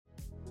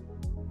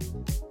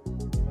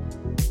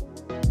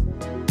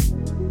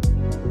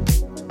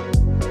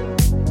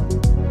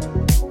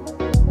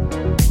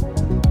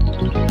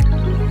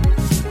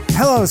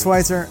Hello,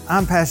 Schweitzer.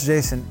 I'm Pastor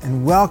Jason,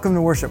 and welcome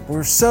to worship.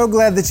 We're so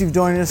glad that you've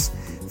joined us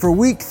for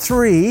week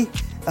 3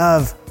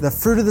 of the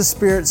Fruit of the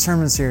Spirit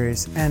sermon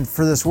series and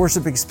for this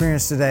worship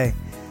experience today.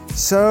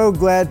 So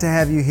glad to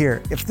have you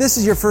here. If this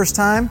is your first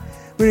time,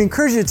 we'd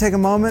encourage you to take a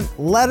moment,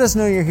 let us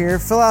know you're here,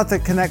 fill out the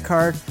Connect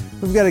card.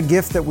 We've got a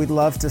gift that we'd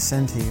love to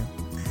send to you.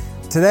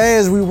 Today,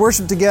 as we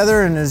worship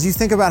together and as you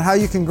think about how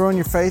you can grow in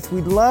your faith,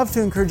 we'd love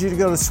to encourage you to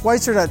go to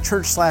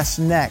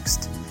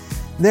schweitzer.church/next.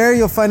 There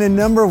you'll find a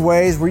number of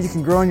ways where you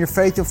can grow in your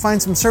faith. You'll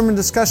find some sermon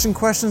discussion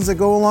questions that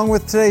go along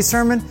with today's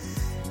sermon,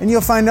 and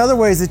you'll find other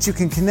ways that you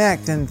can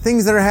connect and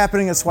things that are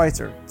happening at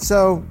Schweitzer.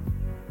 So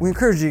we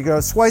encourage you to go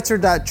to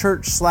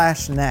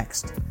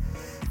schweitzer.church/next.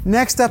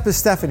 Next up is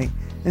Stephanie,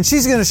 and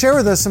she's going to share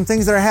with us some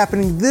things that are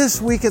happening this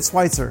week at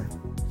Schweitzer.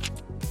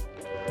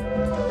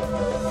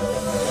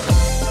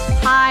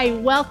 Hi,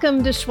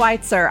 welcome to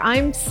Schweitzer.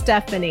 I'm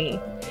Stephanie.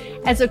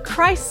 As a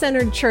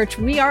Christ-centered church,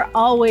 we are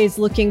always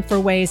looking for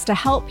ways to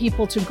help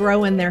people to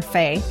grow in their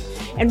faith.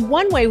 And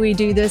one way we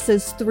do this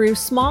is through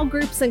small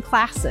groups and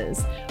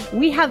classes.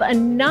 We have a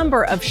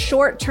number of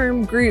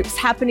short-term groups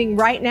happening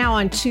right now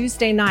on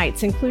Tuesday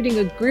nights, including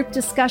a group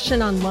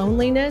discussion on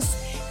loneliness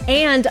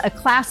and a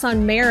class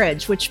on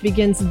marriage, which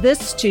begins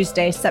this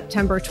Tuesday,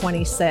 September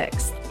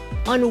 26th.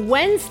 On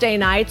Wednesday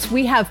nights,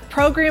 we have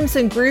programs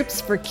and groups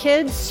for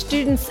kids,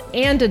 students,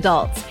 and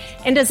adults.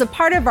 And as a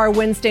part of our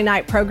Wednesday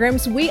night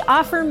programs, we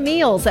offer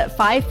meals at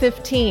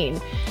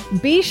 5:15.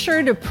 Be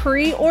sure to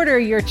pre-order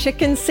your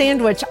chicken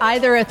sandwich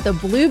either at the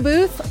Blue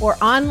Booth or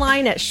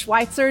online at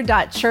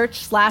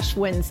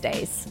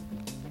schweitzer.church/Wednesdays.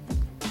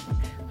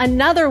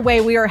 Another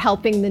way we are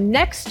helping the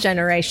next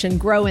generation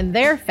grow in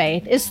their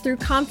faith is through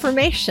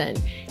confirmation.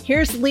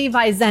 Here's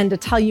Levi Zen to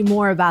tell you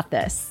more about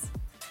this.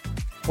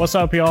 What's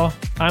up, y'all?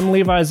 I'm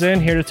Levi Zinn,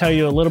 here to tell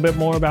you a little bit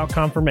more about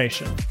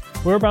confirmation.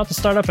 We're about to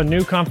start up a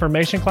new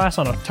confirmation class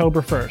on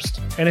October 1st.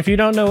 And if you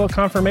don't know what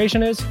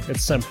confirmation is,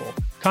 it's simple.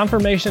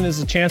 Confirmation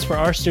is a chance for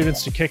our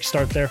students to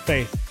kickstart their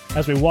faith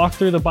as we walk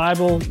through the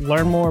Bible,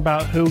 learn more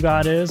about who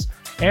God is,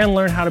 and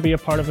learn how to be a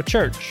part of a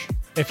church.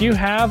 If you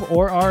have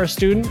or are a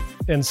student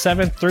in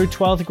 7th through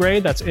 12th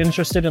grade that's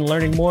interested in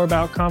learning more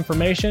about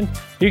confirmation,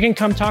 you can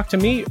come talk to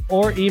me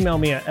or email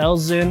me at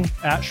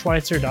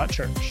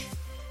lzinn@schweitzer.church.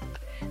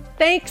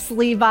 Thanks,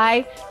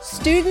 Levi.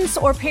 Students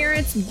or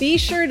parents, be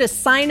sure to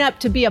sign up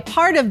to be a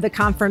part of the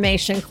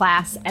confirmation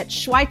class at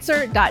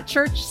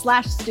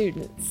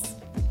schweitzer.church/students.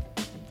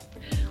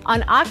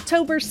 On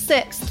October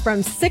 6th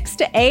from 6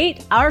 to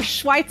 8, our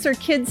Schweitzer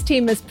Kids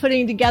team is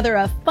putting together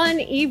a fun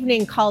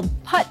evening called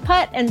Putt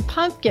Putt and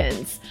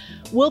Pumpkins.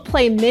 We'll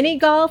play mini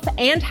golf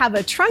and have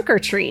a trunk or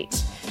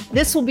treat.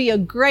 This will be a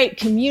great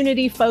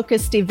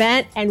community-focused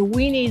event, and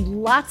we need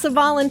lots of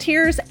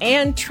volunteers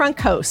and trunk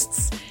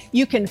hosts.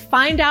 You can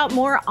find out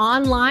more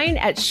online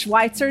at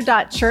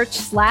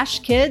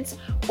schweitzer.church/kids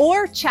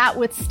or chat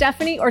with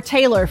Stephanie or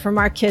Taylor from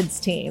our kids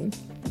team.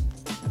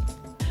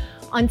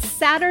 On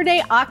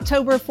Saturday,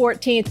 October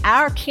 14th,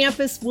 our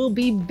campus will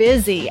be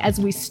busy as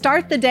we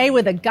start the day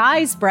with a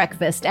guys'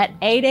 breakfast at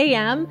 8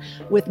 a.m.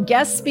 with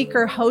guest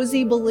speaker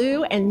Hosey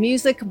Ballou and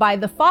music by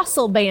the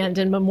Fossil Band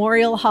in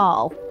Memorial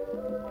Hall.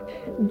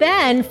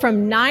 Then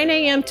from 9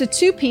 a.m. to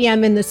 2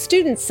 p.m. in the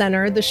Student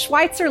Center, the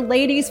Schweitzer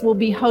ladies will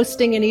be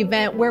hosting an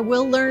event where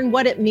we'll learn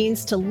what it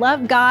means to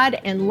love God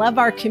and love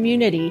our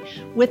community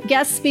with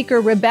guest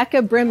speaker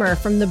Rebecca Brimmer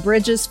from the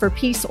Bridges for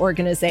Peace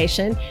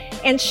organization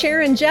and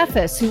Sharon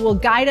Jeffus, who will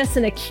guide us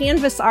in a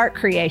canvas art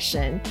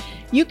creation.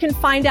 You can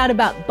find out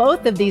about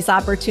both of these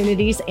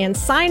opportunities and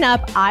sign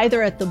up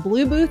either at the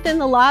Blue Booth in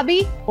the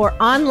lobby or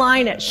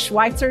online at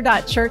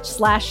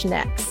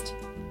schweitzer.church/next.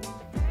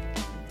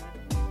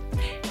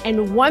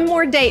 And one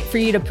more date for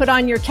you to put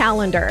on your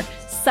calendar.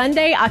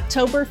 Sunday,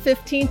 October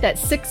 15th at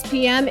 6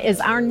 p.m. is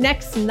our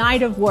next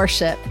night of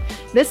worship.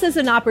 This is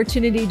an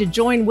opportunity to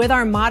join with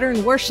our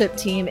modern worship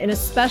team in a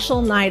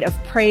special night of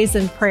praise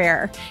and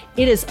prayer.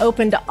 It is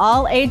open to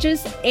all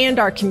ages and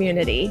our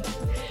community.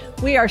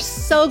 We are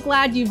so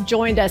glad you've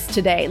joined us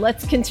today.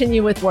 Let's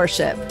continue with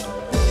worship.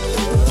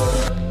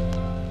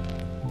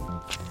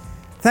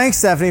 Thanks,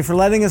 Stephanie, for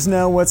letting us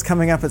know what's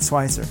coming up at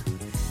Schweitzer.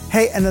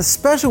 Hey, and a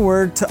special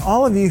word to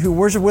all of you who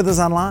worship with us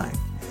online.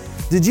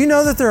 Did you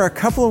know that there are a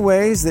couple of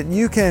ways that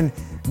you can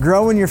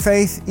grow in your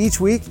faith each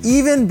week,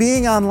 even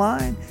being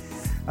online?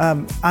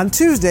 On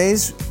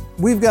Tuesdays,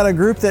 we've got a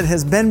group that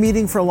has been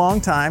meeting for a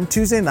long time,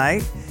 Tuesday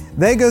night.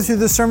 They go through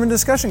the sermon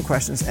discussion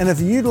questions. And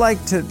if you'd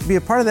like to be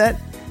a part of that,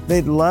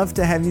 they'd love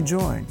to have you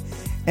join.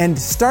 And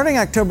starting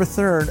October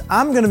 3rd,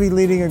 I'm going to be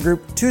leading a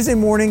group Tuesday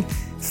morning,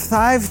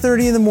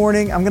 5:30 in the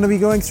morning. I'm going to be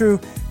going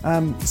through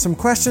some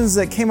questions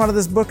that came out of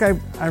this book I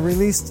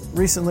released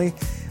recently,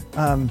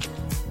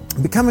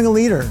 Becoming a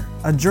Leader,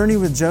 A Journey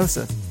with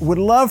Joseph. Would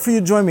love for you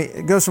to join me.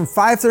 It goes from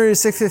 5:30 to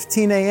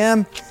 6:15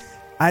 a.m.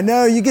 I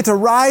know you get to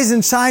rise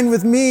and shine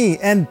with me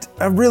and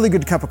a really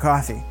good cup of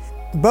coffee.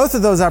 Both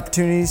of those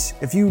opportunities,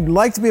 if you'd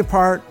like to be a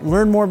part,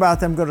 learn more about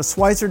them, go to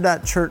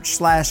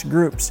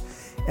schweitzer.church/groups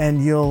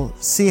and you'll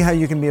see how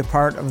you can be a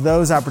part of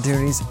those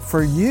opportunities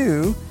for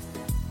you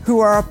who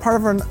are a part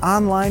of an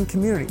online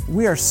community.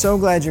 We are so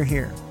glad you're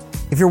here.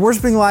 If you're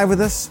worshiping live with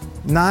us,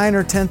 9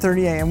 or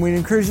 10:30 a.m., we'd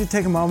encourage you to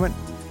take a moment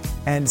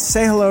and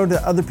say hello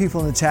to other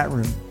people in the chat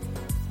room.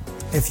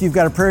 If you've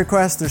got a prayer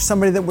request, there's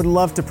somebody that would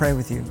love to pray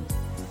with you.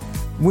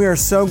 We are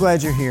so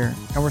glad you're here,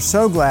 and we're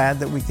so glad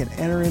that we can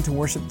enter into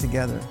worship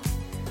together.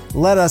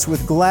 Let us,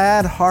 with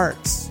glad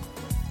hearts,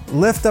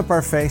 lift up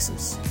our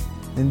faces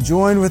and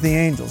join with the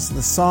angels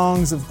the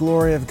songs of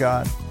glory of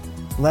God.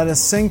 Let us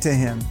sing to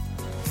Him,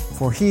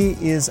 for He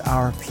is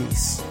our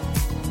peace.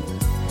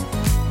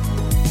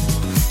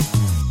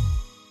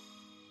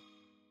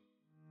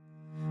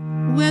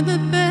 When the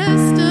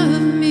best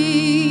of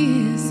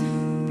me is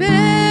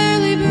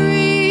barely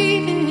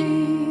breathing,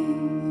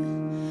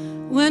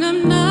 when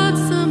I'm not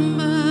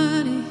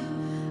somebody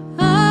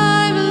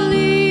I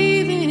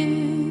believe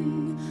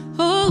in,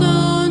 hold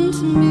on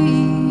to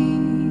me.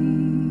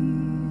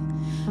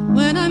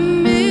 When I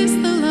miss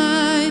the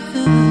light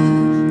the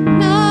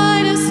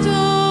night has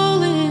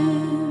stolen,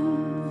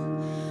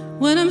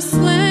 when I'm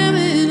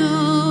slamming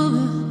all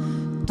the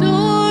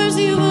doors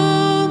you've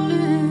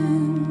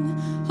opened,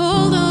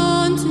 hold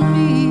on to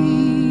me.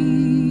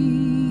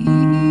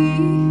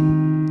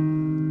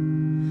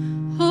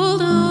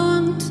 Hold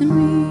on to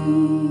me.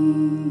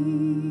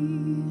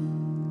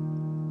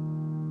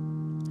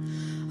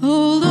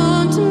 Hold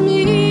on to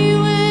me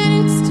when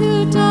it's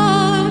too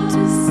dark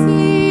to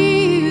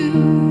see you,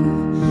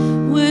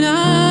 when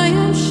I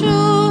am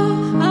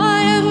sure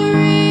I have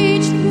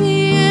reached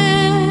the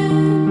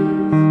end.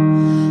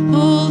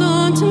 Hold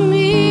on to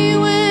me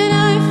when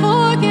I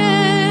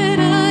forget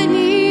I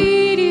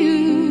need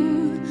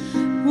you,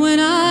 when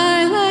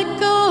I let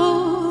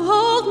go,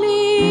 hold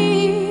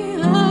me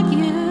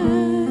again.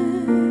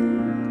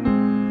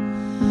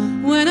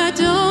 When I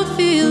don't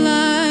feel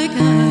like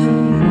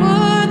I'm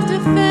worth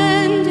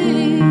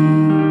defending,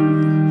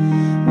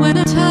 when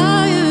I'm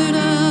tired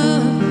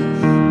of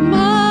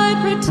my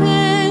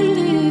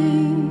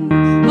pretending,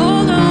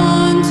 hold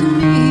on to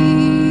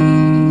me.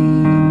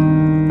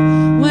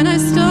 When I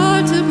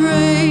start to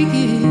break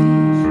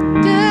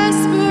in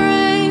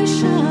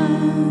desperation,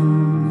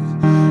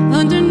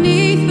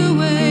 underneath the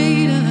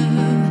weight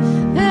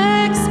of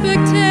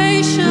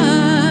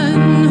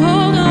expectation,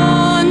 hold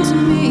on to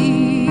me.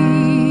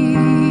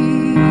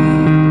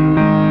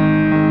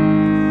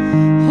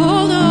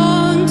 Hold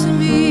on to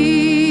me.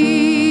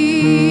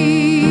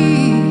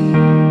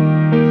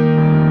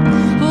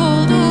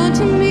 Hold on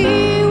to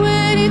me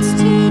when it's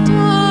too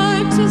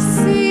dark to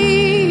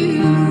see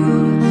you,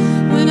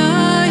 when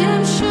I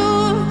am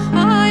sure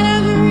I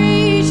have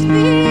reached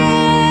the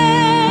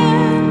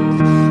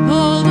end.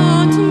 Hold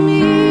on to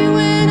me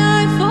when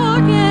I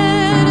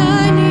forget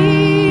I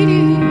need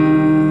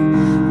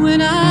you,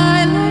 when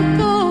I let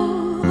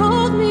go,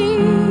 hold me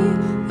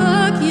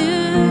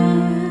again.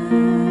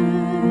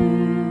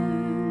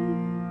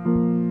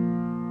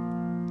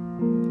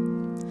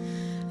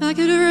 I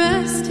could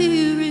rest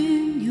here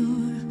in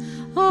your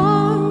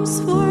arms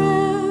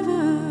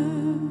forever,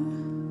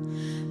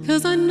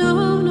 'cause I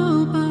know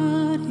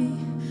nobody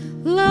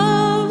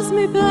loves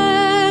me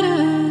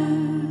better.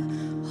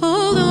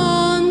 Hold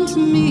on to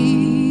me.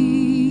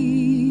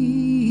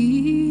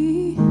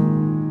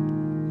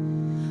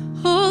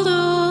 Hold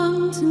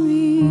on to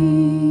me.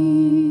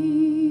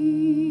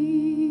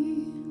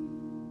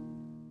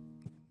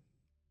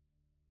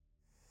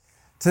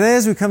 Today,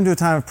 as we come to a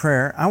time of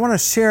prayer, I want to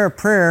share a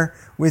prayer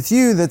with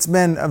you that's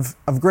been of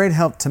great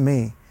help to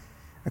me.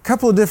 A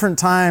couple of different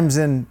times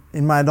in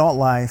my adult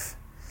life,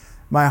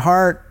 my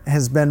heart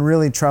has been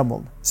really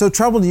troubled. So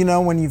troubled,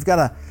 when you've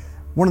got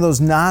one of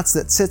those knots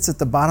that sits at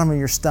the bottom of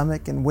your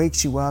stomach and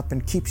wakes you up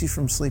and keeps you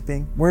from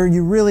sleeping, where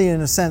you really,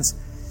 in a sense,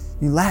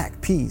 you lack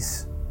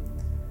peace.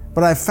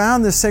 But I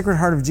found this Sacred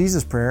Heart of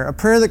Jesus prayer, a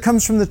prayer that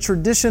comes from the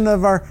tradition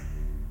of our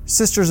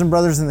sisters and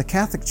brothers in the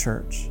Catholic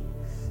Church,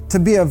 to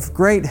be of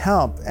great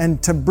help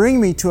and to bring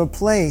me to a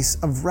place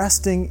of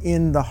resting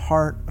in the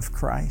heart of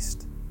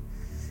Christ.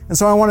 And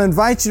so I want to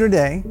invite you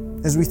today,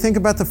 as we think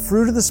about the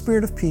fruit of the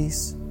Spirit of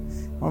peace,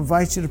 I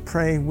invite you to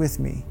pray with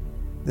me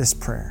this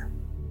prayer.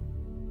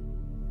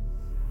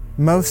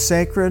 Most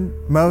sacred,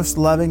 most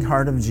loving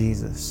heart of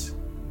Jesus,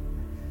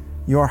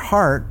 your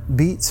heart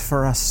beats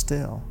for us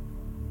still.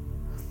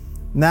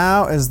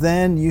 Now as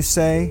then you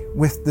say,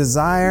 with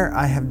desire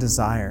I have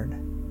desired.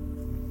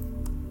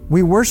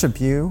 We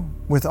worship you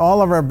with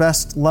all of our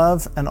best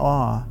love and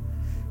awe,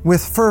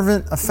 with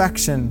fervent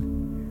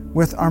affection,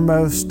 with our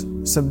most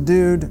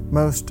subdued,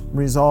 most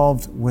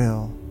resolved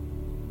will.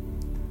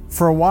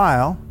 For a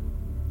while,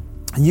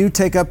 you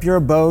take up your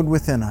abode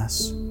within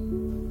us.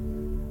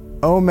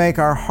 Oh, make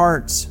our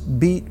hearts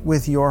beat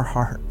with your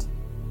heart.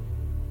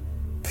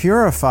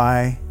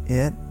 Purify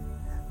it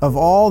of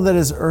all that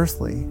is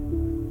earthly,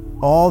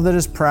 all that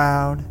is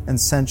proud and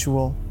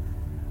sensual,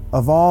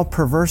 of all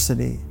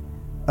perversity,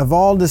 of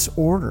all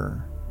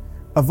disorder,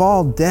 of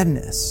all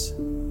deadness.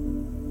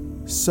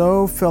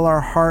 So fill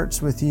our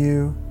hearts with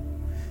you,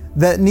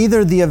 that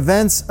neither the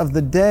events of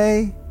the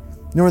day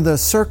nor the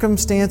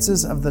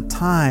circumstances of the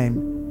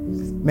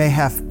time may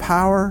have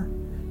power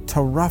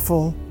to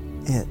ruffle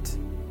it.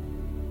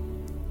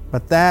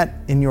 But that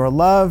in your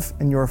love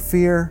and your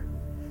fear,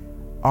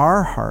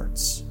 our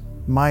hearts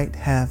might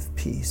have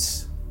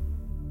peace.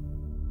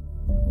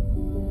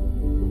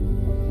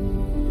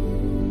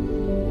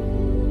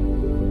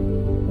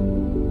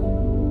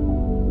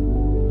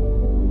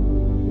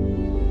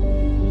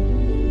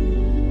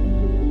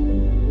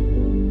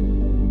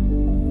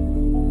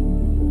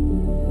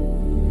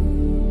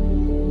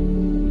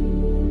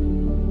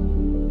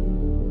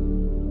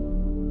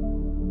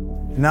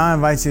 Now I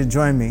invite you to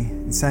join me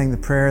in saying the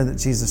prayer that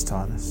Jesus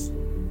taught us.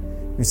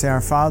 We say,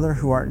 Our Father,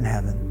 who art in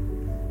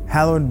heaven,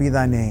 hallowed be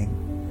thy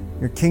name.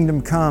 Your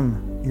kingdom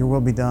come, your will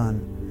be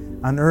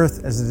done, on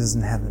earth as it is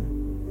in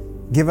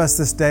heaven. Give us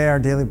this day our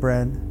daily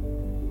bread.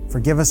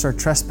 Forgive us our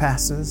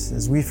trespasses,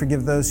 as we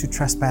forgive those who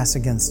trespass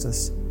against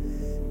us.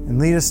 And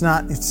lead us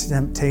not into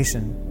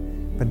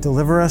temptation, but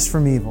deliver us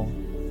from evil.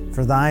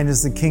 For thine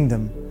is the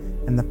kingdom,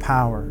 and the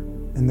power,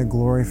 and the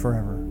glory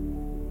forever.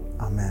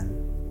 Amen.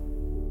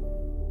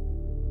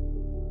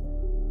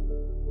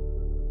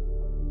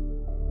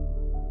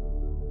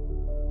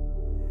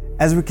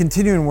 As we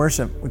continue in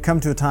worship, we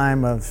come to a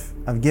time of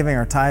giving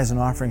our tithes and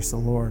offerings to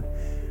the Lord.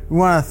 We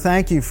want to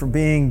thank you for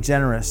being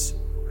generous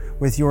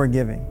with your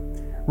giving.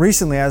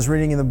 Recently, I was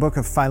reading in the book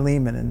of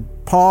Philemon, and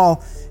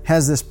Paul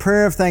has this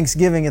prayer of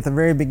thanksgiving at the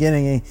very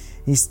beginning.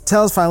 He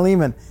tells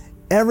Philemon,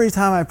 every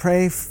time I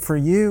pray for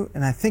you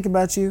and I think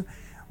about you,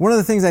 one of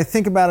the things I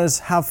think about is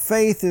how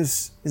faith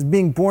is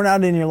being born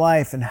out in your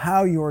life and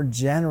how you're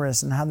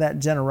generous and how that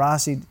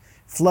generosity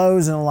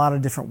flows in a lot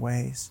of different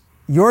ways.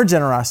 Your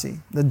generosity,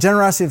 the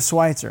generosity of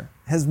Schweitzer,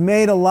 has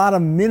made a lot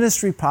of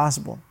ministry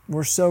possible.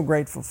 We're so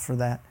grateful for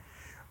that.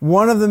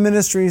 One of the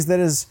ministries that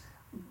has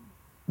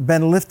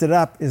been lifted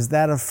up is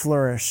that of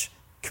Flourish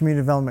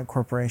Community Development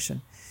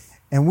Corporation.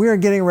 And we are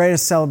getting ready to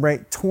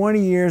celebrate 20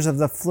 years of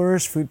the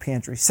Flourish Food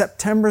Pantry.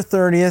 September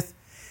 30th,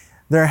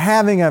 they're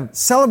having a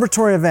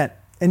celebratory event,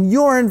 and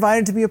you're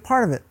invited to be a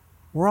part of it.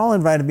 We're all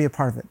invited to be a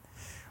part of it.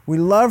 We'd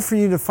love for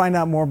you to find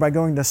out more by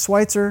going to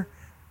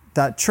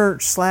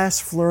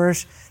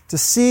schweitzer.church/flourish to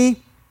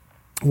see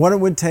what it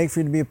would take for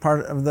you to be a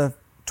part of the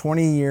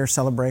 20-year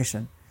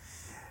celebration.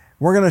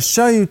 We're going to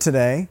show you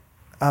today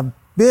a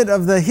bit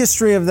of the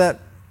history of the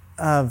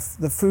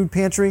food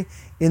pantry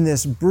in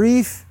this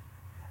brief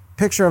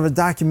picture of a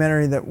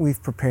documentary that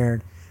we've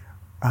prepared.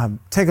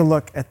 Take a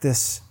look at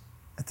this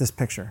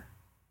picture.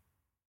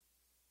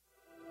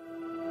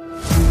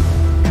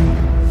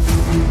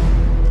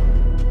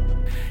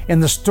 In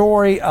the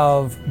story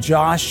of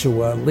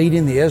Joshua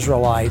leading the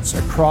Israelites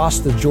across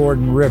the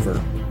Jordan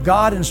River,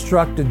 God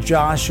instructed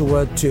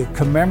Joshua to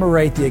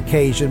commemorate the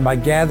occasion by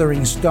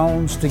gathering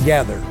stones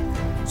together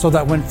so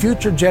that when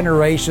future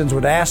generations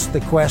would ask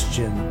the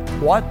question,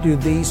 what do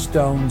these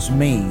stones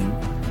mean?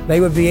 They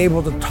would be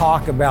able to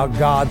talk about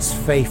God's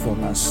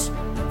faithfulness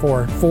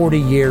for 40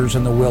 years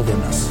in the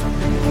wilderness.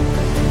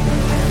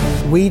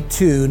 We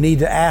too need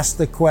to ask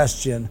the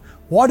question,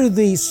 what do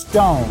these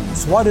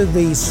stones, what do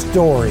these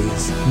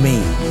stories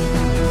mean?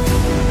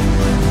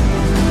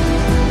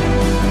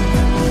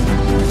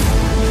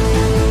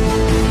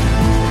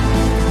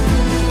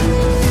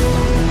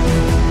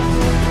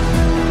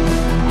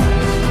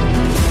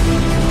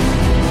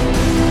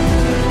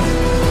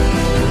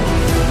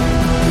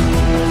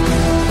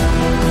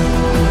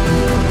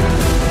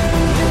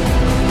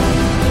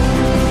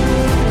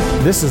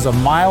 This is a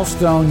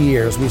milestone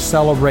year as we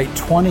celebrate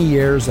 20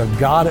 years of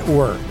God at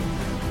work,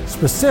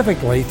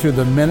 specifically through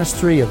the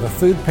ministry of the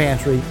food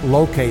pantry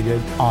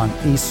located on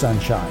East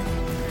Sunshine.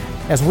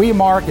 As we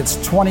mark its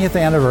 20th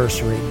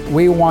anniversary,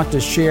 we want to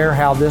share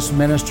how this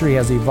ministry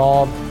has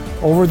evolved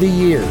over the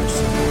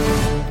years,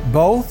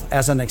 both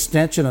as an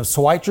extension of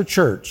Schweitzer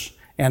Church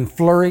and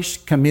Flourish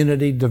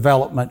Community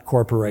Development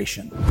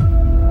Corporation.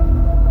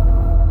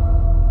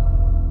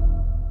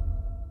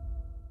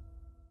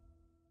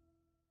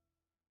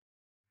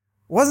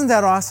 Wasn't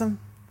that awesome?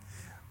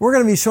 We're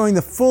going to be showing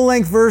the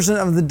full-length version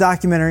of the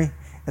documentary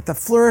at the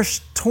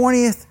Flourish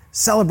 20th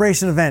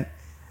celebration event.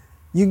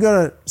 You can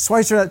go to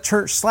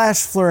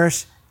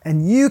schweitzer.church/flourish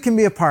and you can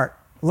be a part.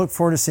 Look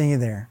forward to seeing you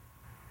there.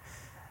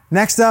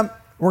 Next up,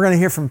 we're going to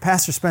hear from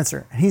Pastor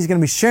Spencer, and he's going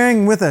to be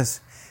sharing with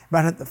us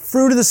about how the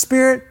fruit of the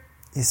Spirit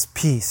is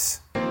peace.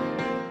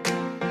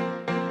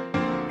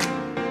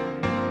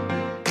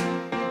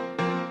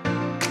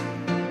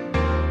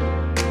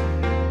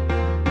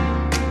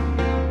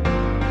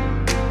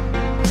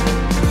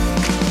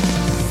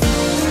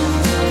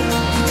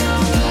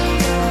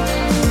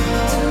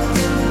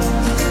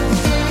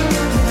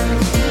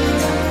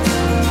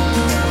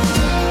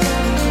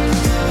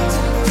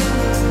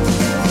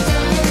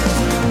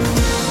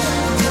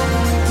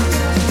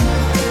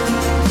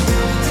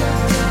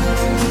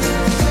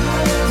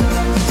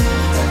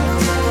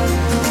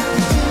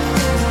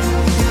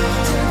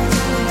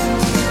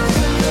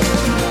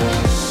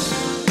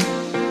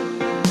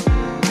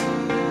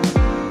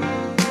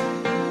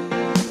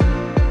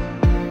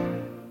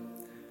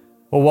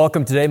 Well,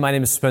 welcome today. My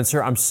name is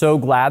Spencer. I'm so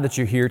glad that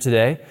you're here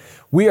today.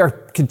 We are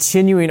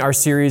continuing our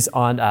series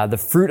on the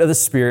fruit of the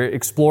Spirit,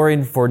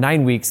 exploring for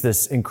 9 weeks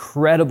this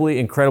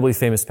incredibly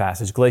famous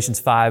passage.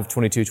 Galatians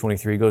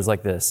 5:22-23 goes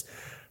like this.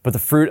 But the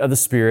fruit of the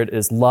Spirit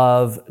is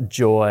love,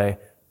 joy,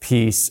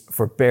 peace,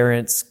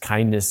 forbearance,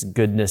 kindness,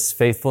 goodness,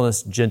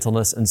 faithfulness,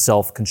 gentleness, and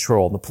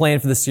self-control. The plan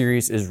for the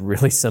series is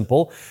really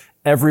simple.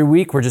 Every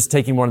week, we're just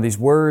taking one of these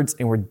words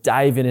and we're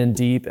diving in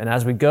deep. And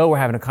as we go, we're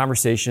having a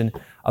conversation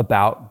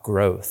about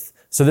growth.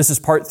 So this is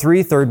part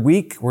 3, third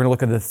week. We're going to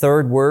look at the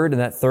third word, and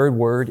that third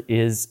word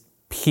is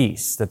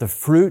peace. That the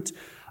fruit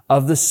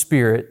of the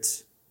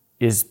Spirit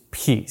is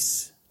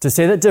peace. To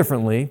say that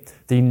differently,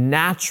 the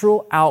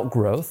natural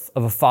outgrowth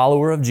of a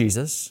follower of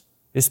Jesus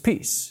is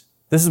peace.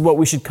 This is what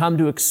we should come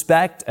to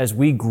expect as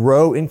we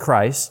grow in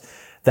Christ,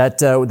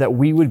 that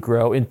we would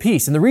grow in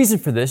peace. And the reason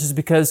for this is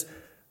because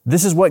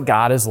this is what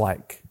God is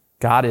like.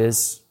 God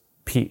is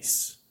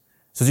peace.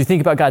 So as you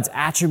think about God's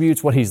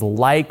attributes, what He's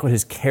like, what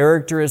His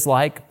character is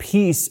like,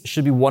 peace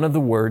should be one of the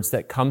words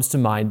that comes to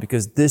mind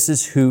because this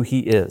is who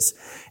He is.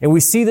 And we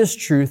see this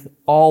truth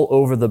all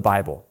over the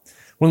Bible.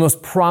 One of the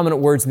most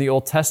prominent words in the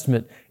Old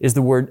Testament is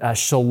the word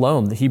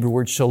shalom, the Hebrew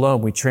word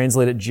shalom. We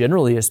translate it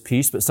generally as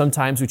peace, but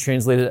sometimes we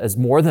translate it as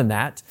more than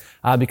that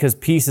because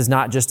peace is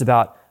not just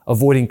about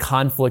avoiding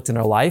conflict in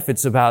our life.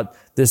 It's about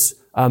this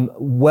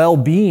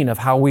well-being of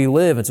how we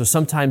live. And so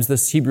sometimes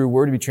this Hebrew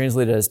word will be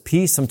translated as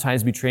peace,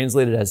 sometimes be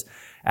translated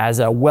as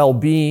a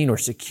well-being or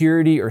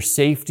security or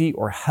safety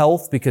or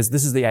health, because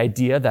this is the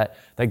idea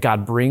that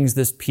God brings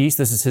this peace.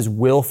 This is His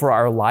will for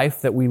our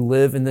life, that we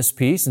live in this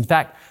peace. In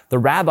fact, the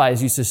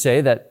rabbis used to say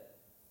that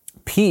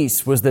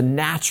peace was the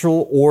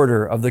natural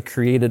order of the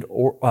created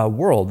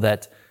world,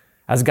 that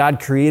as God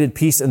created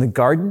peace in the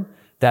garden,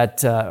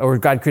 or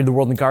God created the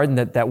world in the garden,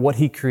 that what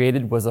He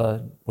created was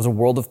a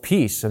world of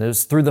peace. And it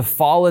was through the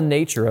fallen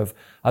nature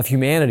of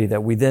humanity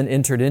that we then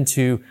entered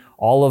into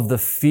all of the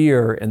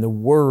fear and the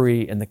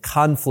worry and the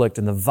conflict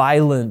and the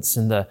violence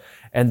and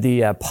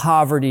the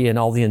poverty and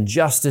all the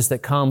injustice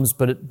that comes.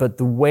 But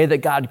the way that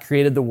God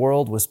created the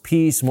world was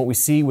peace. And what we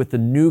see with the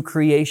new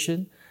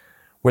creation,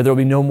 where there will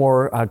be no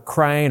more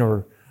crying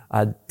or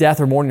death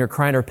or mourning or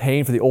crying or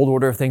pain, for the old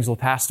order of things will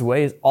pass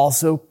away, is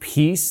also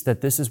peace,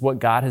 that this is what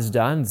God has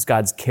done. It's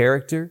God's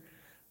character,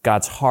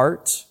 God's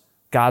heart,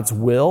 God's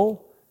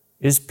will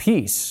is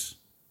peace.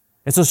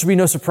 And so it should be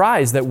no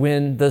surprise that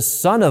when the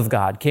Son of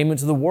God came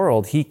into the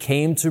world, He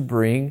came to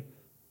bring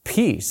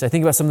peace. I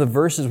think about some of the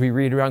verses we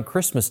read around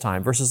Christmas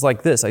time, verses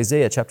like this,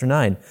 Isaiah chapter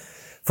 9.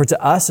 For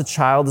to us a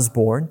child is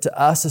born, to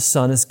us a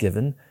son is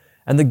given,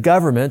 and the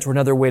government, or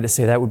another way to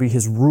say that would be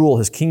His rule,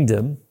 His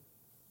kingdom,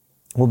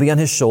 will be on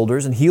His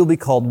shoulders, and He will be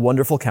called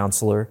Wonderful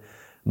Counselor,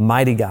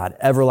 Mighty God,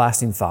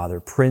 Everlasting Father,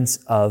 Prince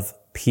of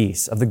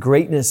Peace. Of the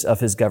greatness of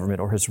His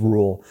government or His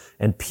rule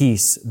and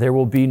peace, there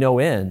will be no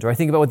end. Or I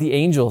think about what the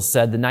angels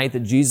said the night that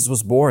Jesus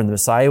was born, the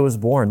Messiah was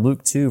born.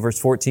 Luke 2, verse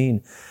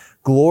 14.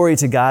 Glory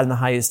to God in the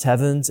highest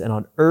heavens, and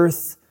on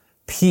earth,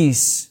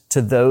 peace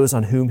to those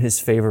on whom His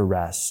favor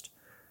rests.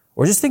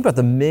 Or just think about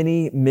the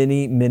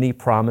many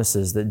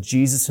promises that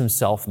Jesus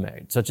Himself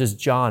made, such as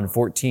John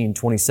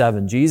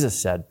 14:27.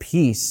 Jesus said,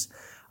 peace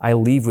I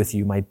leave with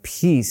you, my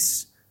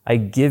peace I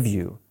give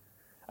you.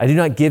 I do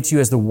not give to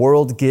you as the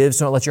world gives.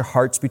 Do not let your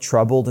hearts be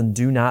troubled, and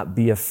do not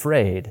be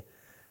afraid.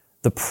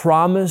 The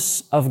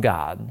promise of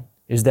God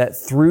is that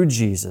through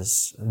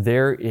Jesus,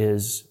 there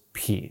is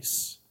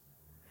peace.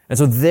 And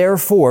so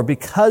therefore,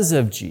 because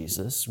of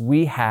Jesus,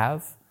 we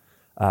have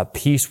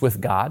peace with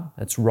God.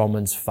 That's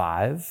Romans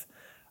 5.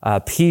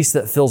 Peace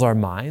that fills our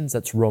minds.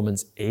 That's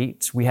Romans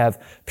 8. We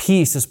have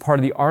peace as part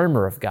of the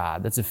armor of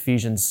God. That's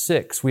Ephesians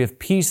 6. We have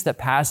peace that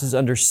passes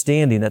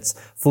understanding. That's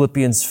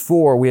Philippians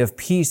 4. We have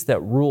peace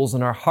that rules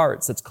in our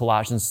hearts. That's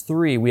Colossians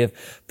 3. We have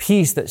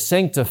peace that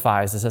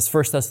sanctifies us. That's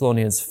 1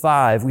 Thessalonians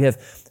 5. We have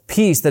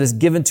peace that is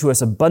given to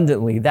us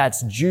abundantly.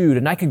 That's Jude.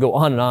 And I could go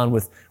on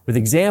with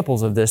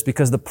examples of this,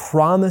 because the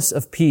promise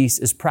of peace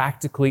is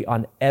practically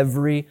on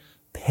every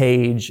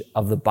page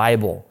of the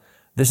Bible.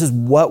 This is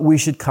what we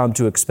should come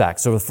to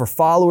expect. So for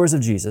followers of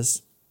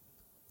Jesus,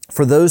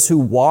 for those who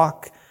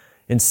walk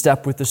in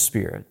step with the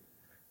Spirit,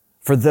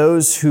 for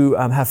those who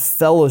have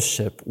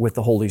fellowship with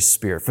the Holy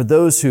Spirit, for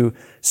those who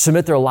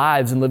submit their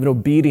lives and live in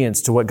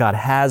obedience to what God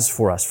has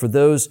for us, for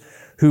those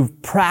who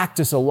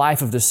practice a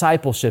life of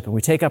discipleship and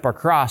we take up our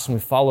cross and we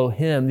follow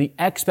Him, the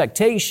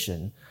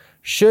expectation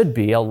should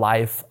be a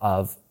life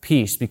of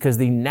peace, because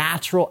the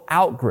natural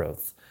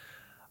outgrowth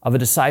of a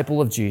disciple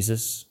of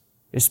Jesus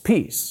is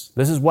peace.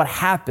 This is what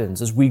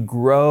happens as we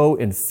grow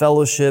in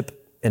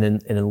fellowship and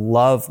in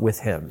love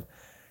with Him.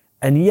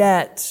 And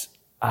yet,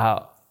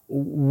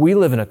 we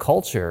live in a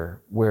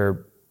culture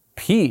where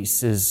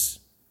peace is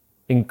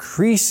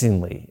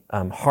increasingly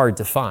hard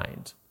to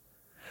find.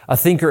 A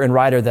thinker and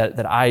writer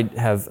that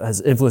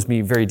has influenced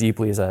me very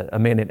deeply is a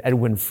man named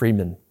Edwin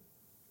Friedman.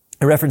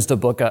 I referenced a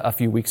book a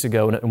few weeks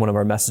ago in one of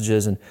our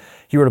messages, and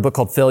he wrote a book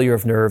called Failure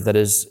of Nerve that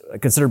is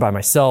considered by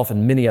myself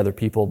and many other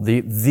people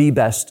the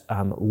best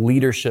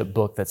leadership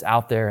book that's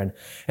out there. And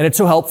it's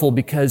so helpful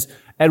because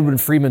Edwin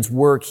Friedman's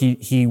work,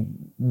 he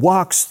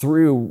walks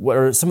through what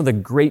are some of the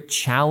great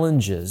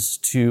challenges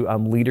to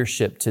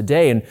leadership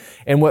today.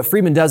 And what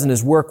Friedman does in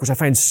his work, which I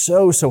find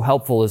so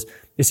helpful, is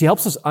he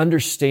helps us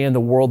understand the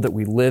world that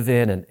we live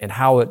in and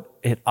how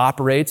it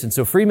operates. And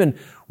so Friedman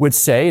would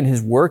say in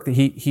his work that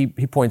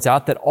he points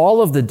out that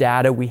all of the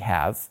data we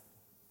have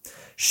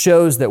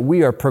shows that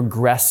we are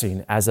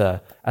progressing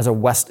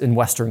in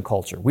Western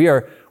culture. We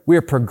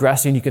are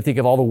progressing. You can think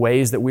of all the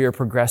ways that we are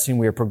progressing.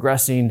 We are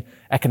progressing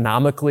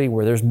economically,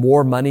 where there's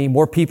more money.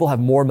 More people have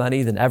more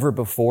money than ever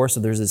before.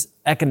 So there's this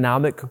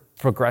economic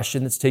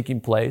progression that's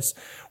taking place.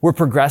 We're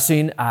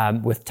progressing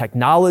with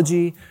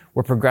technology.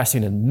 We're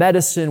progressing in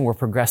medicine. We're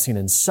progressing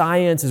in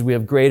science as we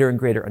have greater and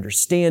greater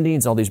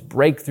understandings, all these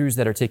breakthroughs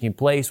that are taking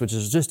place, which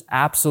is just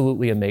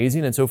absolutely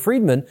amazing. And so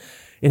Friedman,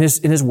 in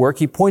his work,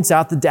 he points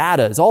out the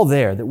data is all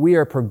there, that we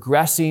are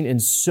progressing in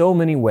so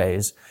many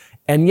ways.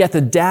 And yet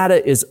the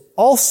data is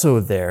also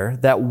there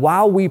that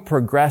while we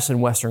progress in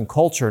Western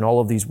culture in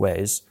all of these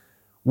ways,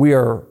 we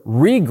are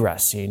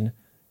regressing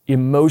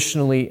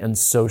emotionally and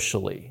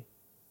socially.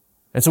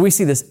 And so we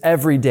see this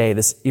every day,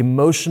 this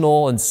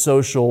emotional and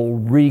social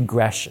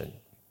regression.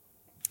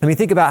 I mean,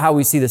 think about how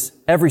we see this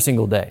every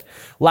single day.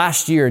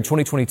 Last year in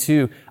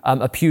 2022,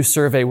 a Pew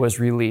survey was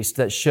released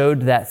that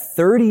showed that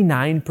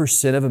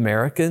 39% of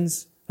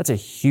Americans, that's a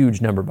huge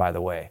number, by the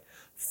way,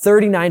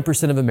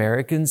 39% of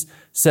Americans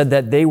said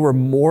that they were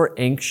more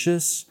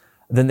anxious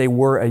than they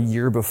were a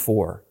year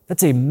before.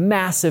 That's a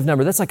massive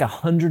number. That's like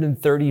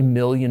 130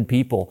 million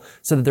people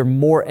said that they're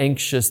more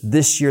anxious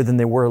this year than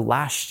they were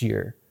last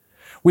year.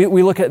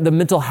 We look at the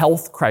mental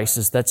health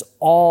crisis that's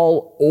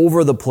all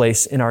over the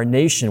place in our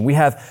nation. We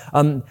have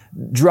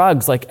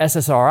drugs like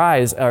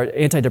SSRIs, or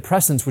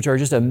antidepressants, which are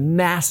just a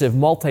massive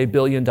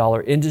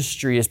multi-billion-dollar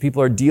industry as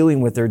people are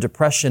dealing with their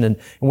depression and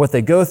what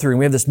they go through. And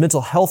we have this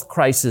mental health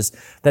crisis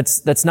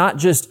that's not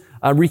just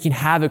wreaking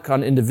havoc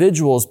on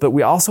individuals, but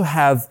we also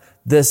have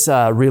this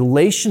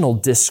relational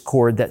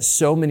discord that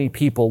so many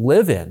people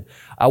live in.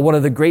 One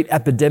of the great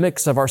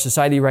epidemics of our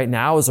society right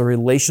now is a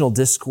relational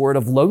discord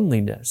of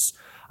loneliness.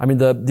 I mean,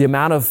 the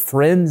amount of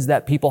friends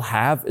that people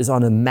have is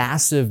on a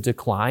massive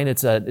decline.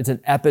 It's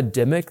an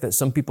epidemic that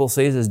some people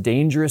say is as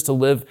dangerous to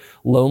live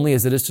lonely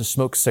as it is to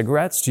smoke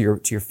cigarettes to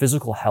your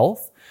physical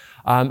health.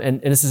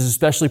 And this is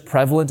especially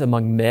prevalent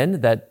among men,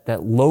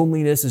 that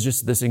loneliness is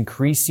just this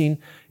increasing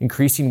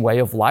way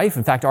of life.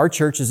 In fact, our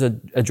church is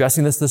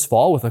addressing this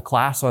fall with a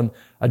class on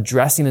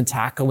addressing and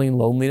tackling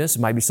loneliness.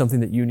 It might be something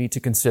that you need to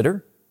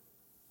consider.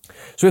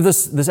 So we have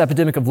this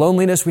epidemic of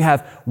loneliness. We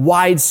have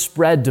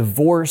widespread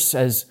divorce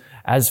as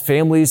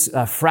families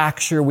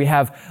fracture. We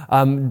have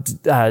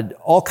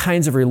all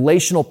kinds of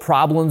relational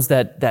problems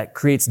that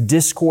creates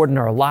discord in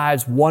our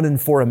lives. 1 in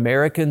 4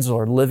 Americans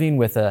are living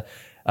with a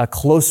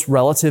close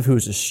relative who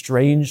is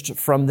estranged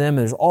from them.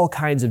 There's all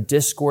kinds of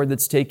discord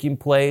that's taking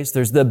place.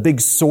 There's the big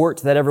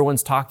sort that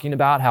everyone's talking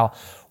about, how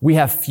we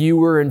have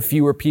fewer and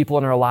fewer people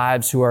in our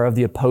lives who are of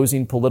the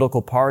opposing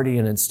political party,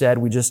 and instead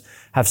we just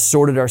have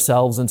sorted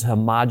ourselves into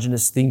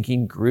homogenous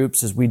thinking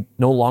groups as we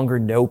no longer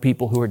know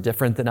people who are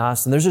different than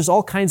us. And there's just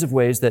all kinds of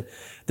ways that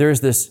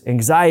there's this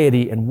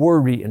anxiety and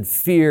worry and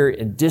fear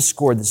and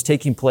discord that's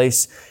taking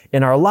place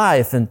in our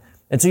life. And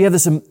so you have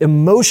this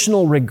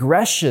emotional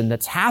regression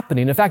that's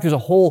happening. In fact, there's a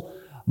whole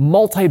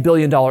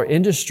multi-billion-dollar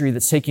industry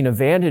that's taking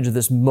advantage of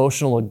this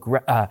emotional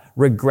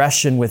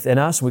regression within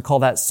us. We call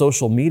that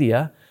social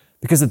media,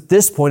 because at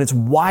this point, it's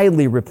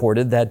widely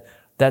reported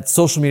that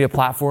social media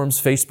platforms,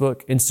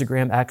 Facebook,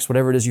 Instagram, X,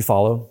 whatever it is you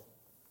follow,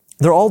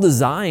 they're all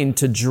designed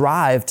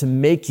to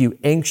make you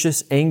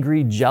anxious,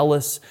 angry,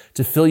 jealous,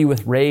 to fill you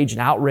with rage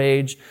and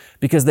outrage,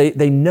 because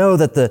they know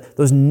that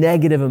those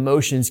negative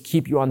emotions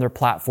keep you on their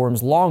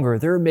platforms longer.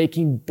 They're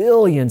making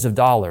billions of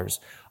dollars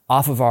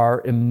off of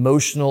our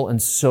emotional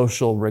and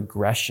social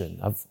regression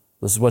of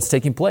this is what's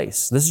taking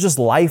place. This is just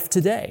life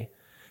today.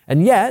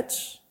 And yet,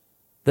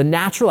 the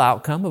natural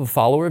outcome of a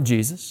follower of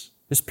Jesus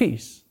is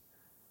peace.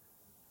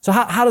 So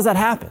how does that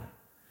happen?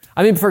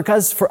 I mean,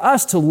 because for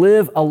us to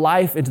live a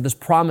life into this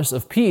promise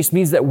of peace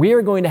means that we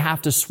are going to have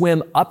to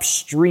swim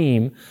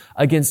upstream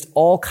against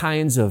all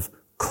kinds of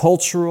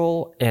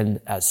cultural and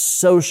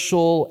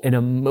social and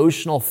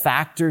emotional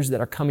factors that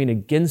are coming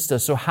against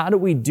us. So how do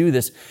we do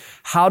this?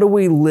 How do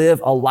we live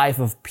a life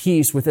of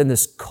peace within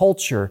this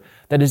culture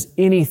that is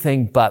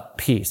anything but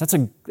peace? That's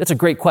a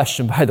great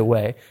question, by the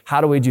way. How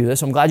do we do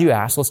this? I'm glad you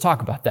asked. Let's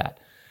talk about that.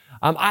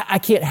 I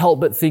can't help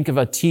but think of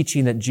a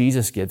teaching that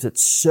Jesus gives.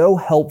 It's so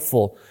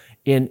helpful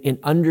in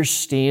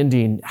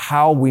understanding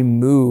how we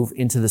move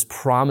into this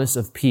promise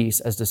of peace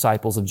as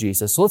disciples of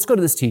Jesus. So let's go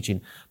to this teaching.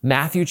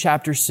 Matthew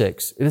chapter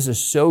 6. This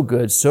is so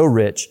good, so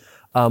rich.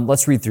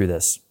 Let's read through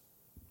this.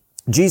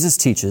 Jesus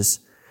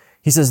teaches,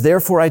 he says,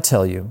 "Therefore I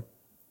tell you,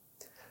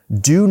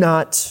 do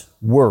not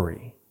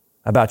worry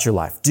about your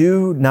life.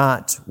 Do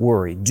not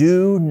worry.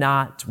 Do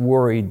not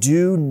worry.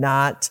 Do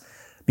not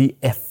be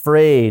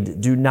afraid.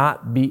 Do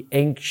not be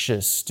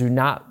anxious. Do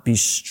not be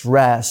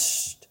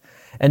stressed.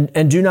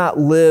 And do not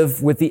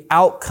live with the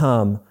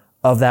outcome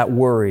of that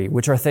worry,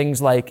 which are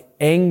things like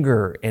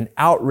anger and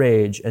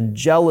outrage and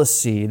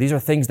jealousy. These are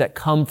things that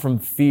come from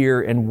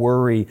fear and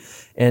worry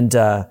and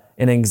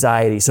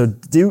anxiety. So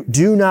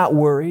do not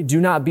worry. Do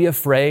not be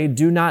afraid.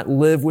 Do not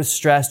live with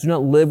stress. Do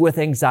not live with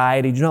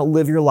anxiety. Do not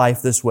live your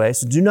life this way.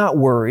 So do not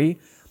worry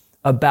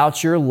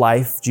about your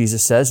life,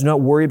 Jesus says. Do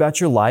not worry about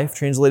your life.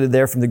 Translated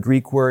there from the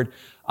Greek word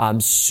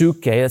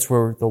psyche. That's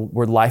where the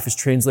word life is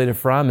translated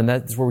from. And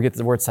that's where we get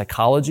the word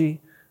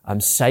psychology.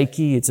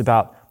 Psyche. It's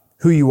about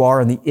who you are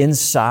on the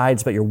inside.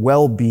 It's about your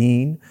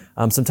well-being.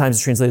 Sometimes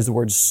it's translated as the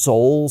word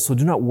soul. So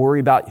do not worry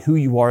about who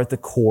you are at the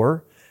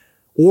core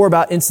or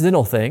about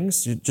incidental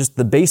things, just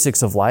the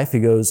basics of life. He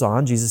goes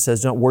on. Jesus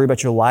says, do not worry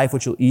about your life,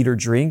 what you'll eat or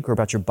drink, or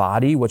about your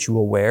body, what you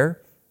will wear.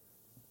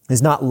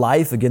 Is not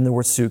life, again, the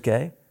word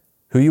psyche,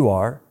 who you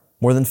are,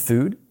 more than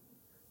food,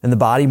 and the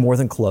body more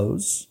than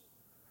clothes?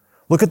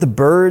 Look at the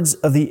birds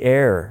of the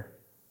air.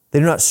 They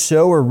do not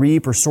sow or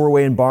reap or store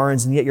away in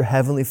barns, and yet your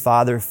heavenly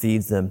Father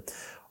feeds them.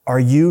 Are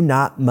you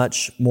not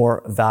much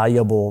more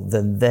valuable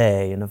than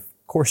they? And of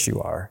course you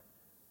are.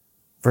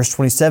 Verse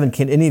 27,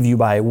 can any of you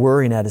by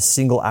worrying add a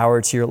single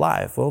hour to your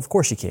life? Well, of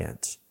course you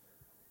can't.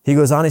 He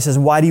goes on, he says,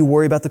 why do you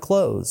worry about the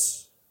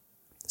clothes?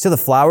 See how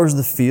the flowers of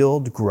the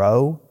field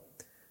grow?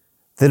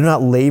 They do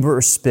not labor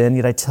or spin,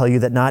 yet I tell you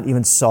that not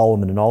even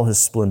Solomon in all his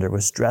splendor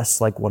was dressed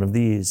like one of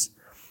these.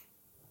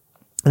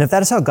 And if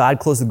that is how God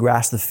clothes the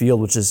grass of the field,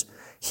 which is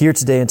here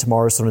today and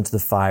tomorrow thrown into the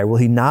fire, will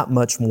he not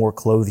much more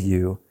clothe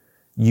you,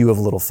 you of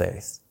little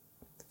faith?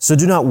 So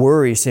do not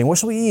worry, saying, what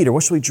shall we eat, or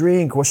what shall we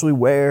drink, or what shall we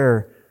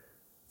wear?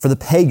 For the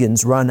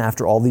pagans run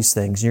after all these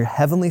things, and your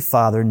heavenly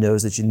Father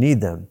knows that you need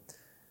them.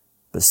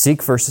 But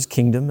seek first his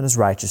kingdom and his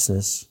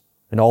righteousness,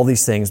 and all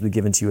these things will be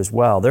given to you as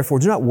well. Therefore,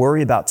 do not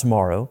worry about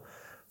tomorrow,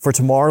 for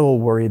tomorrow will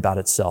worry about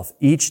itself.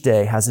 Each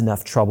day has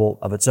enough trouble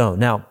of its own.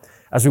 Now,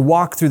 as we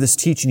walk through this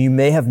teaching, you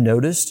may have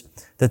noticed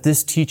that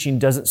this teaching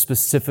doesn't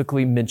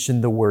specifically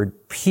mention the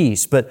word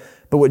peace, but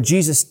what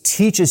Jesus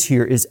teaches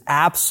here is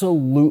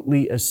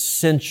absolutely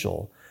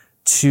essential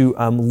to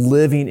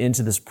living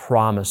into this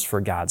promise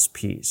for God's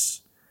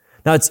peace.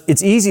 Now,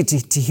 it's easy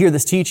to hear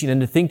this teaching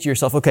and to think to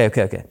yourself, okay.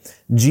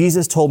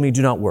 Jesus told me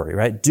do not worry,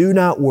 right? Do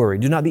not worry.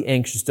 Do not be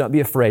anxious. Do not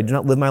be afraid. Do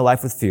not live my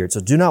life with fear. So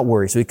do not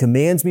worry. So he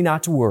commands me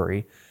not to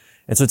worry.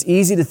 And so it's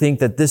easy to think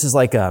that this is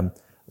like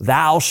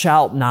thou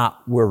shalt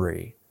not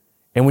worry.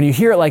 And when you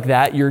hear it like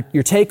that, your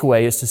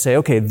takeaway is to say,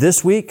 okay,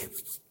 this week,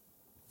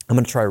 I'm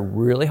going to try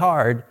really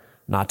hard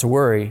not to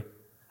worry.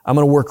 I'm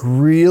going to work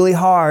really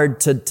hard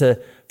to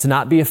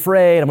not be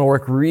afraid. I'm going to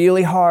work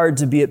really hard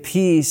to be at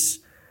peace.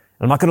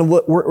 I'm not going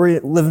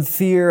to live in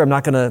fear. I'm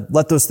not going to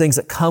let those things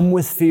that come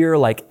with fear,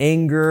 like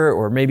anger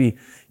or maybe,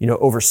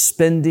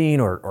 overspending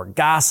or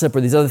gossip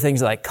or these other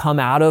things that like come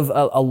out of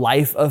a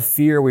life of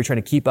fear where you're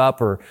trying to keep up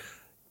or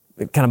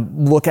kind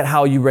of look at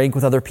how you rank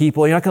with other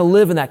people. You're not going to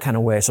live in that kind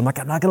of way. So I'm not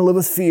going to live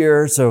with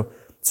fear. So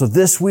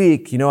this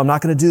week, I'm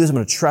not going to do this. I'm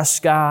going to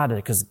trust God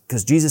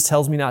because Jesus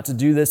tells me not to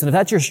do this. And if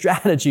that's your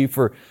strategy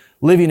for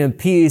living in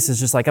peace, it's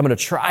just like, I'm going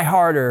to try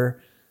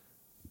harder.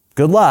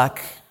 Good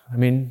luck.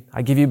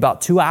 I give you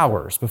about 2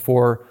 hours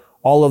before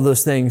all of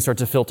those things start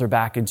to filter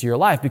back into your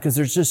life because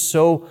there's just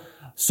so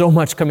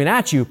much coming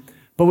at you.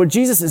 But what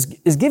Jesus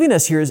is giving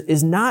us here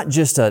is not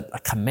just a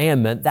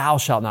commandment, thou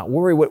shalt not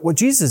worry. What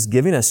Jesus is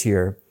giving us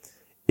here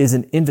is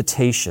an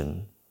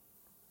invitation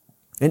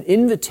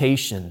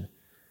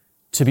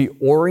to be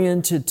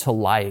oriented to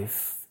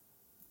life,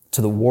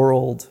 to the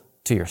world,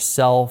 to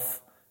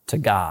yourself, to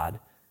God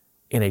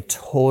in a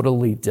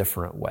totally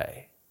different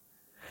way.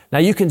 Now,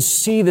 you can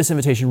see this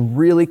invitation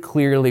really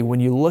clearly when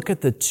you look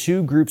at the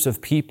two groups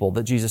of people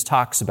that Jesus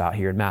talks about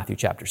here in Matthew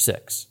chapter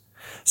 6.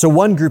 So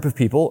one group of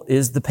people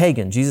is the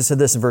pagan. Jesus said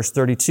this in verse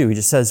 32. He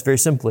just says very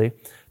simply,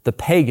 the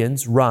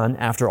pagans run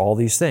after all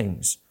these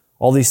things.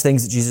 All these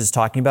things that Jesus is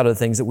talking about are the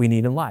things that we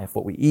need in life,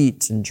 what we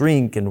eat and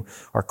drink and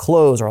our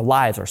clothes, our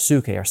lives, our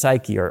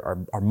psyche,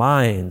 our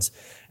minds.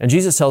 And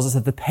Jesus tells us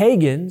that the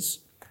pagans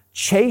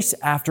chase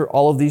after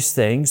all of these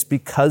things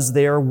because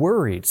they are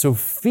worried. So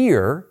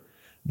fear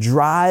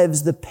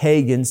drives the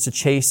pagans to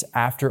chase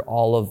after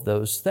all of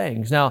those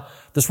things. Now,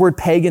 this word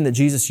pagan that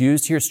Jesus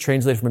used here is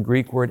translated from a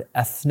Greek word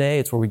ethne.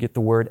 It's where we get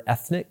the word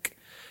ethnic.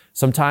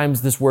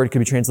 Sometimes this word could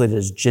be translated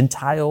as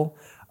Gentile.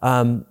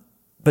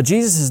 But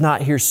Jesus is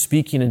not here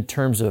speaking in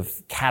terms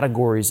of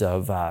categories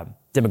of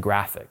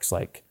demographics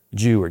like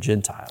Jew or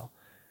Gentile.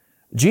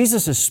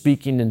 Jesus is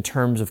speaking in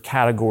terms of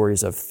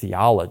categories of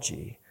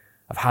theology,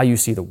 of how you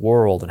see the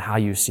world and how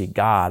you see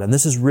God. And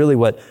this is really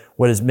what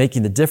is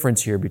making the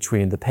difference here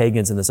between the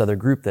pagans and this other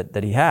group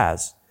that he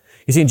has.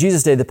 You see, in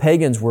Jesus' day, the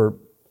pagans were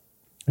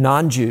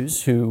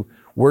non-Jews who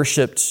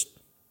worshiped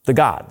the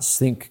gods.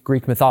 Think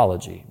Greek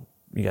mythology.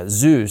 You got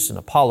Zeus and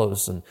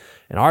Apollos and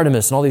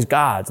Artemis and all these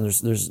gods. And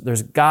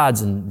there's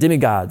gods and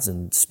demigods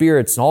and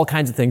spirits and all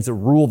kinds of things that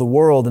rule the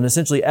world. And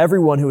essentially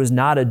everyone who is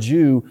not a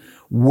Jew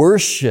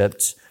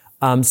worshiped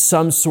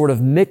some sort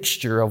of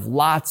mixture of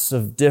lots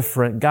of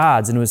different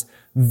gods. And it was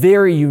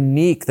very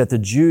unique that the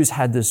Jews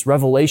had this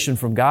revelation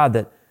from God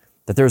that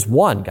there's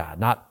one God,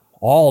 not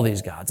all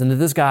these gods, and that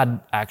this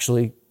God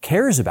actually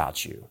cares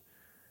about you.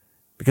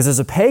 Because as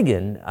a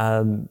pagan,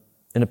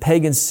 in a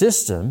pagan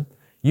system,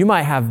 you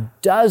might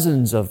have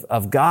dozens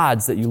of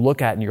gods that you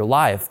look at in your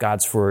life.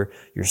 Gods for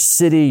your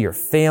city, your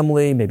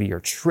family, maybe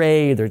your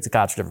trade. There's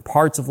gods for different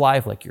parts of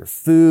life, like your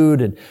food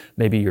and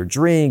maybe your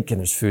drink. And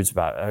there's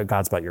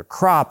gods about your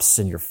crops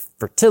and your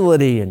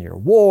fertility and your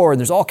war. And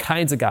there's all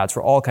kinds of gods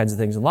for all kinds of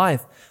things in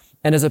life.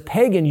 And as a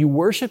pagan, you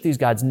worship these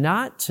gods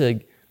not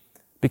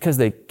because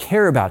they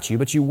care about you,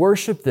 but you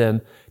worship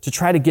them to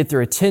try to get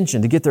their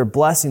attention, to get their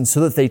blessings so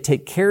that they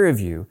take care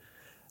of you.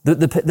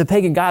 The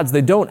pagan gods,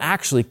 they don't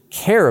actually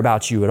care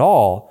about you at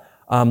all.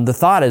 The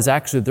thought is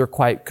actually they're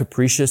quite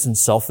capricious and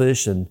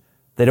selfish and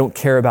they don't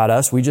care about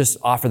us. We just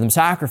offer them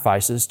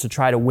sacrifices to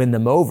try to win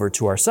them over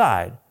to our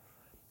side.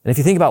 And if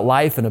you think about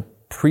life in a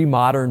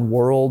pre-modern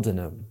world,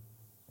 without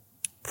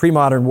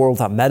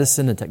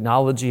medicine and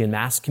technology and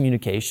mass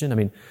communication, I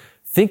mean,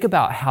 think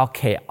about how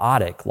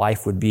chaotic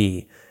life would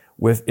be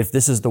if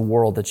this is the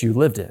world that you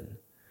lived in.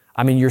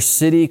 I mean, your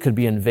city could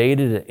be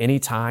invaded at any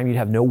time. You'd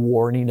have no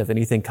warning of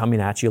anything coming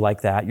at you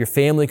like that. Your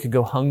family could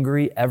go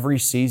hungry every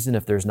season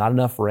if there's not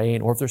enough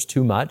rain or if there's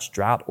too much,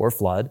 drought or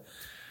flood.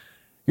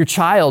 Your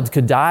child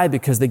could die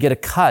because they get a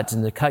cut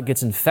and the cut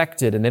gets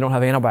infected and they don't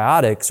have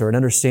antibiotics or an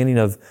understanding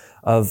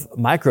of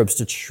microbes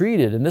to treat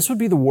it. And this would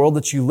be the world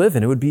that you live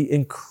in. It would be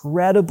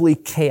incredibly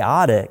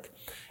chaotic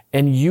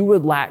and you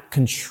would lack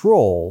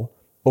control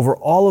over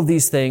all of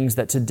these things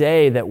that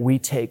today that we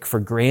take for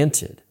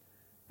granted.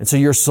 And so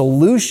your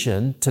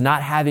solution to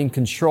not having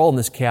control in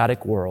this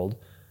chaotic world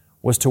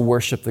was to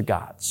worship the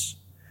gods.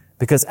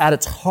 Because at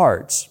its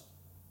heart,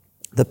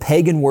 the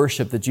pagan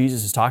worship that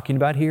Jesus is talking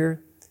about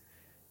here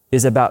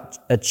is about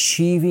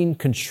achieving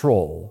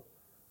control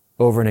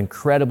over an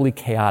incredibly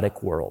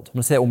chaotic world. I'm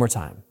going to say that one more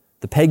time.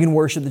 The pagan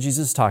worship that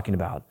Jesus is talking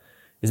about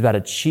is about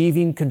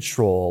achieving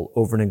control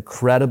over an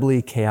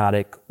incredibly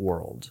chaotic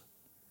world.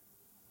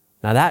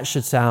 Now that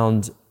should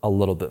sound a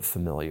little bit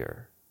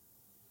familiar.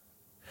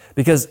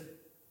 Because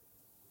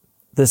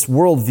this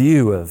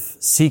worldview of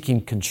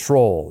seeking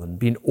control and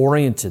being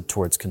oriented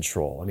towards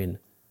control, I mean,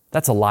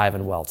 that's alive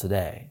and well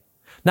today.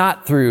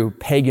 Not through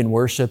pagan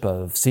worship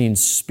of seeing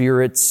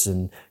spirits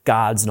and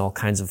gods in all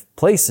kinds of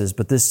places,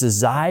 but this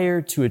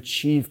desire to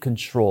achieve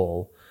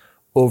control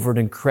over an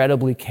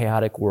incredibly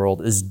chaotic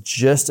world is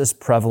just as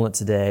prevalent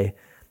today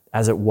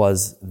as it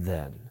was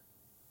then.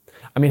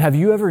 I mean, have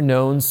you ever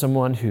known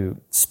someone who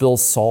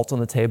spills salt on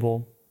the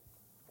table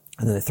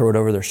and then they throw it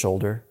over their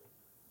shoulder?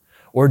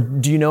 Or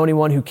do you know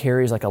anyone who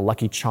carries like a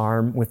lucky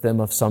charm with them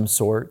of some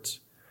sort?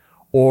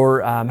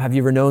 Or have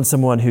you ever known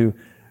someone who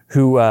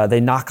they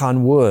knock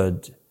on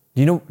wood?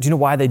 Do you know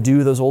why they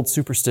do those old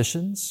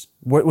superstitions?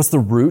 What's the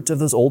root of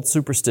those old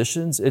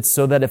superstitions? It's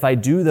so that if I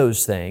do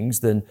those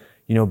things, then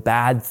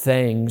bad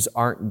things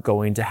aren't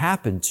going to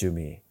happen to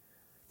me.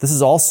 This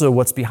is also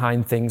what's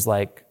behind things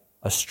like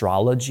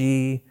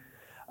astrology,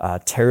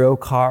 tarot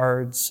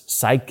cards,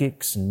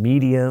 psychics, and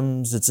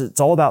mediums. It's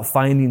all about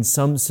finding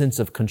some sense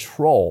of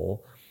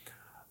control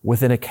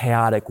within a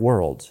chaotic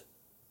world.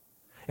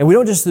 And we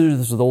don't just do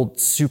this with old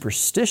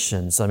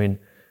superstitions. I mean,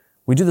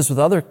 we do this with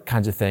other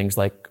kinds of things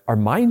like our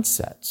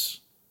mindsets.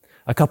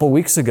 A couple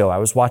weeks ago, I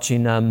was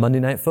watching Monday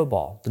Night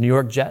Football. The New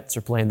York Jets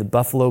are playing the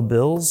Buffalo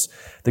Bills.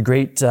 The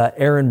great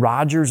Aaron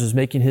Rodgers is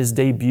making his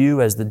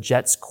debut as the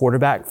Jets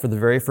quarterback for the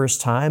very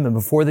first time. And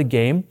before the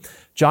game,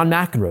 John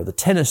McEnroe, the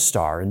tennis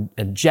star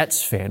and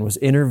Jets fan, was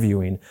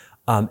interviewing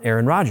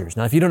Aaron Rodgers.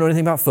 Now, if you don't know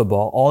anything about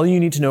football, all you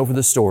need to know for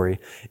the story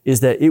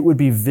is that it would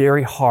be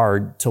very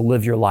hard to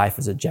live your life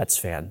as a Jets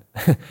fan.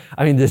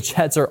 I mean, the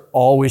Jets are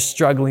always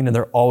struggling and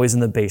they're always in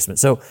the basement.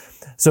 So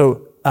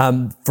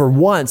for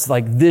once,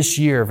 like this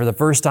year, for the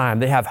first time,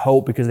 they have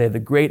hope because they have the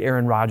great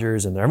Aaron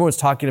Rodgers and everyone's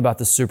talking about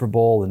the Super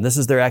Bowl and this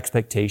is their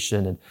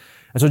expectation. And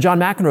so John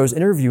McEnroe is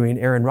interviewing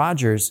Aaron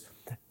Rodgers.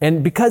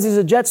 And because he's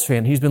a Jets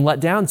fan, he's been let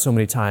down so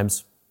many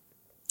times.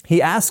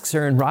 He asks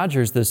Aaron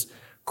Rodgers this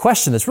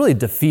question, this really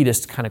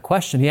defeatist kind of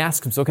question. He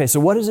asks him, okay, so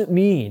what does it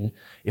mean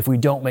if we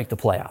don't make the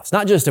playoffs?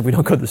 Not just if we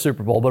don't go to the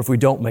Super Bowl, but if we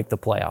don't make the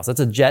playoffs. That's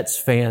a Jets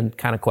fan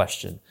kind of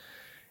question.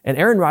 And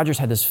Aaron Rodgers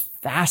had this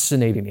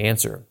fascinating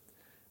answer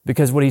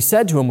because what he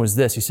said to him was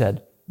this. He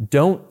said,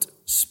 don't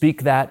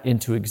speak that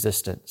into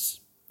existence.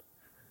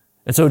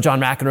 And so John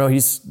McEnroe,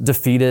 he's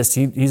defeatist.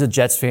 He's a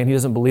Jets fan. He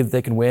doesn't believe that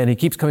they can win. He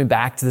keeps coming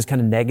back to this kind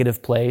of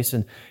negative place.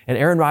 And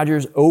Aaron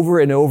Rodgers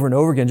over and over and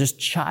over again just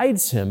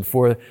chides him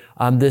for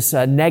this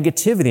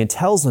negativity and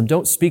tells him,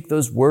 don't speak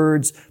those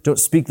words. Don't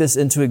speak this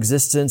into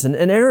existence. And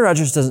Aaron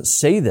Rodgers doesn't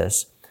say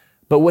this,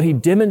 but what he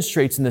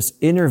demonstrates in this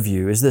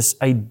interview is this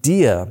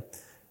idea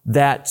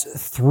that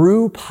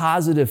through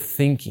positive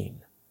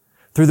thinking,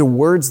 through the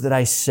words that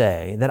I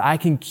say, that I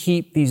can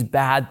keep these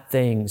bad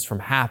things from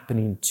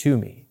happening to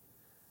me.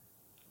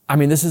 I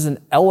mean, this is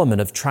an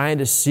element of trying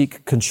to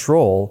seek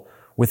control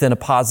within a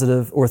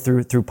positive or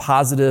through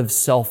positive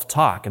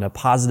self-talk and a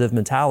positive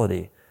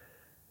mentality.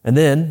 And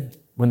then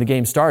when the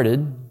game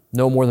started,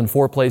 no more than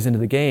 4 plays into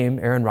the game,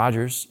 Aaron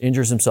Rodgers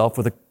injures himself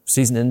with a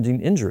season-ending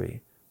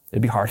injury.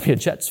 It'd be hard to be a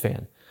Jets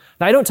fan.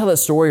 Now, I don't tell that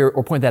story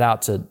or point that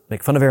out to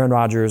make fun of Aaron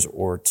Rodgers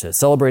or to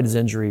celebrate his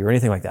injury or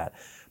anything like that.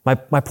 My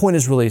point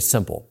is really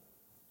simple.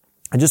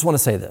 I just want to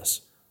say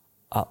this.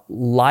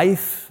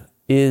 Life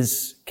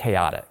is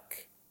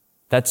chaotic.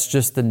 That's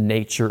just the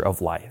nature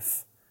of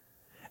life.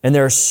 And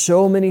there are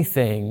so many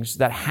things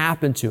that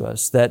happen to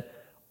us that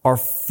are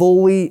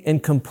fully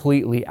and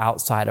completely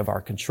outside of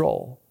our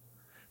control.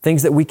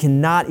 Things that we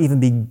cannot even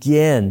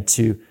begin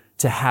to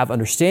have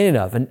understanding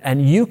of.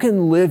 And you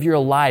can live your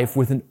life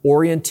with an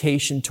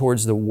orientation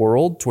towards the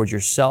world, towards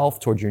yourself,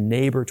 towards your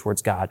neighbor,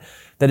 towards God,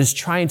 that is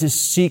trying to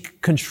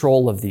seek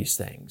control of these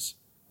things.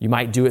 You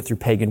might do it through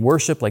pagan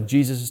worship like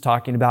Jesus is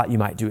talking about. You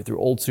might do it through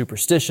old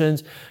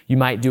superstitions. You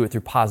might do it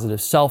through positive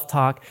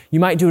self-talk.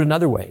 You might do it in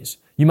other ways.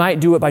 You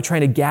might do it by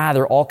trying to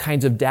gather all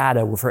kinds of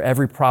data for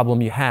every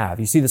problem you have.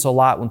 You see this a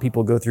lot when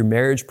people go through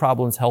marriage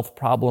problems, health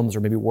problems, or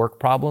maybe work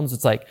problems.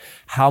 It's like,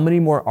 how many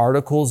more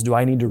articles do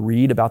I need to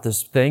read about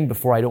this thing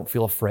before I don't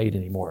feel afraid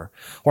anymore?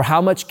 Or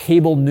how much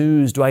cable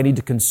news do I need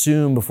to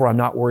consume before I'm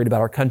not worried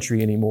about our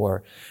country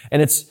anymore?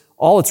 And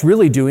all it's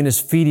really doing is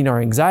feeding our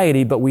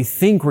anxiety, but we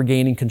think we're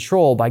gaining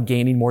control by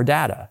gaining more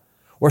data.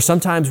 Or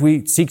sometimes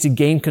we seek to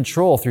gain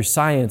control through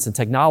science and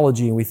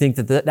technology, and we think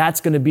that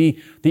that's going to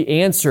be the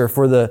answer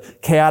for the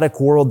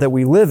chaotic world that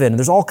we live in. And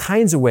there's all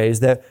kinds of ways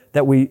that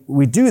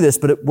we do this,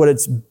 but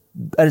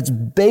at its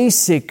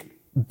basic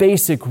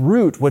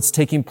root, what's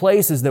taking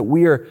place is that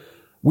we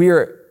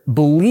are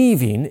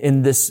believing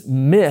in this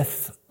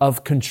myth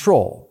of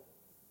control.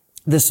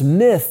 This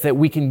myth that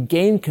we can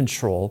gain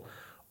control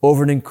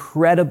over an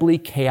incredibly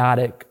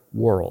chaotic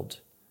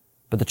world.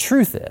 But the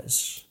truth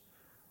is,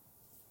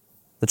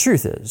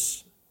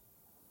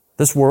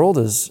 this world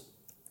has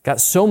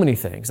got so many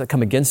things that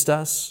come against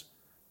us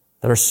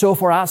that are so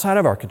far outside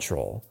of our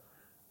control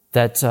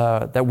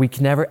that we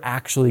can never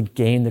actually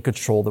gain the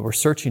control that we're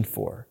searching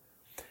for.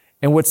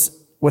 And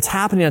what's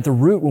happening at the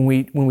root when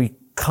we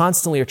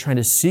constantly are trying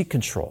to seek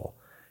control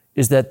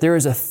is that there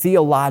is a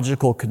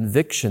theological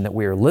conviction that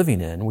we are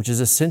living in, which is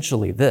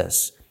essentially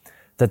this,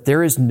 that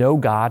there is no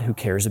God who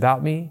cares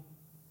about me,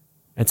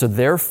 and so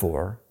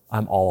therefore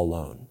I'm all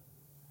alone.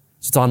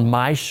 So it's on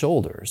my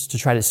shoulders to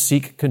try to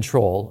seek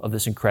control of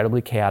this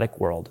incredibly chaotic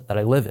world that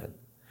I live in.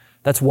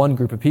 That's one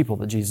group of people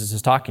that Jesus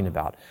is talking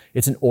about.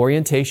 It's an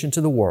orientation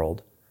to the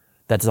world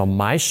that is on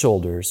my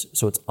shoulders,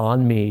 so it's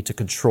on me to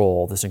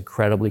control this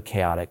incredibly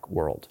chaotic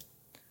world.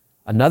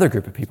 Another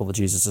group of people that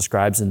Jesus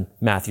describes in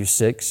Matthew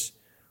 6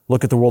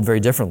 look at the world very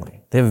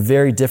differently. They have a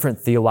very different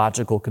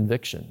theological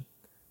conviction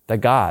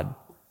that God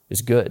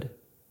is good,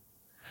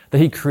 that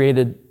He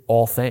created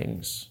all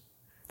things,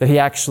 that He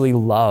actually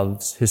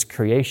loves His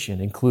creation,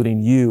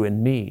 including you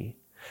and me,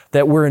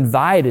 that we're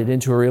invited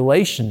into a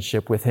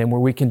relationship with Him where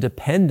we can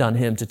depend on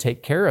Him to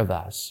take care of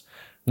us.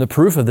 And the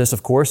proof of this,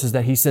 of course, is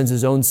that He sends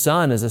His own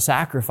Son as a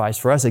sacrifice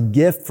for us, a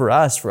gift for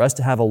us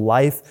to have a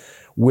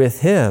life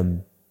with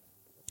Him.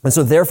 And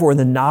so therefore, in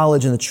the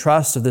knowledge and the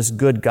trust of this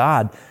good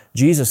God,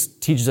 Jesus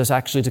teaches us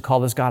actually to call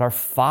this God our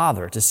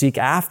Father, to seek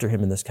after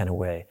Him in this kind of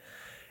way.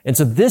 And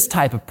so this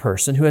type of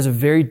person who has a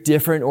very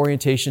different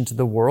orientation to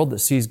the world, that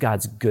sees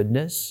God's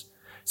goodness,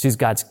 sees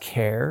God's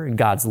care and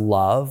God's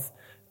love,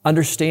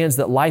 understands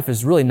that life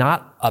is really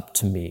not up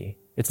to me.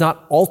 It's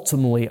not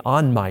ultimately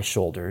on my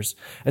shoulders.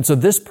 And so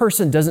this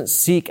person doesn't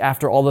seek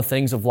after all the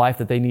things of life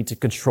that they need to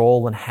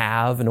control and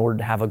have in order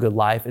to have a good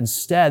life.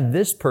 Instead,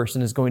 this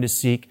person is going to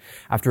seek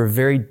after a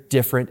very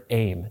different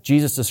aim.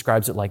 Jesus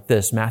describes it like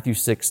this, Matthew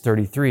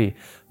 6:33.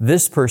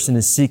 This person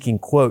is seeking,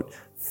 quote,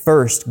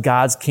 first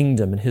God's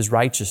kingdom and His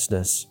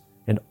righteousness,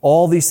 and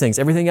all these things,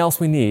 everything else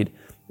we need,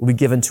 will be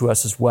given to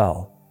us as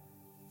well.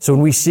 So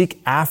when we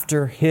seek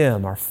after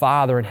Him, our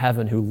Father in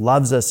heaven, who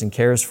loves us and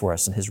cares for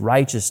us, and His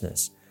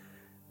righteousness,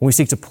 when we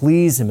seek to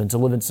please Him and to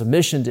live in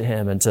submission to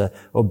Him and to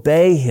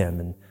obey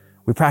Him, and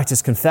we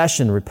practice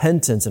confession,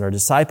 repentance, and our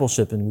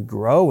discipleship, and we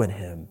grow in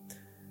Him,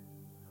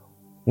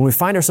 when we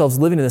find ourselves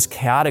living in this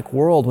chaotic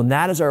world, when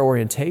that is our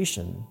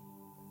orientation,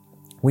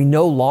 we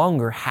no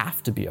longer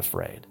have to be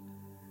afraid.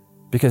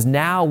 Because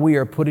now we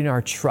are putting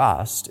our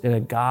trust in a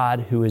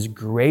God who is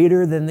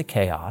greater than the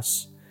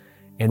chaos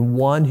and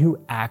one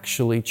who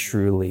actually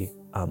truly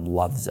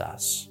loves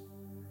us.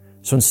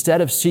 So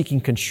instead of seeking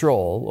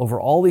control over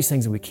all these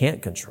things that we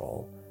can't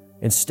control,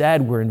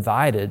 instead we're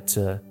invited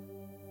to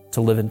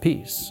live in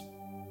peace.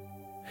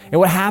 And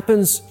what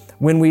happens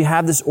when we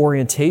have this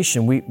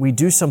orientation, we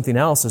do something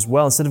else as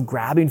well. Instead of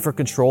grabbing for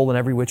control in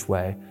every which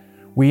way,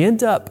 we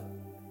end up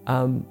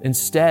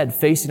instead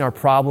facing our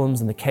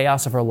problems and the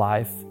chaos of our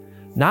life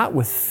not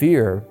with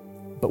fear,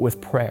 but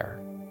with prayer.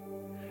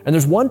 And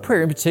there's one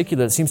prayer in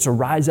particular that seems to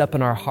rise up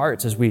in our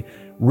hearts as we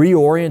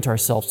reorient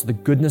ourselves to the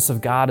goodness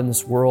of God in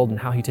this world and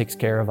how He takes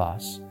care of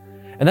us.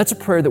 And that's a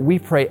prayer that we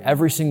pray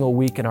every single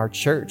week in our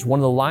church.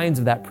 One of the lines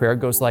of that prayer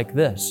goes like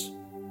this: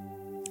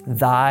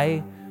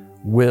 Thy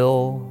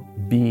will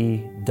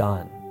be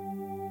done.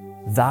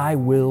 Thy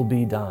will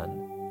be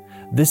done.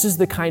 This is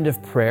the kind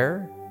of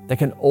prayer that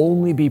can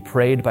only be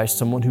prayed by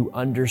someone who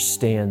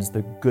understands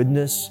the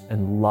goodness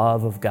and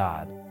love of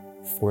God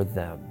for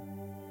them.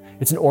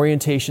 It's an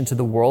orientation to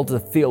the world, to the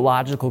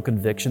theological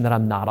conviction that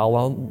I'm not all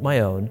on my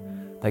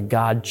own, that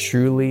God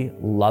truly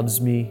loves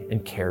me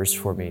and cares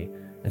for me.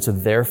 And so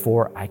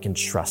therefore I can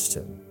trust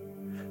him.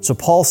 So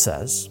Paul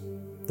says,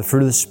 the fruit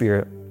of the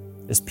Spirit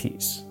is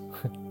peace.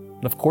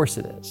 And of course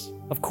it is.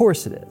 Of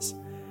course it is.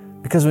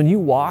 Because when you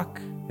walk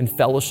in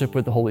fellowship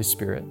with the Holy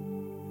Spirit,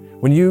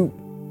 when you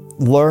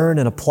learn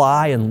and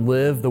apply and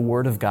live the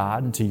Word of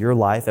God into your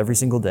life every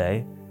single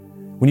day,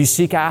 when you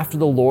seek after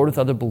the Lord with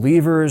other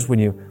believers, when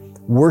you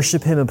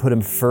worship him and put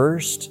him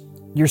first,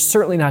 you're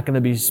certainly not going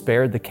to be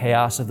spared the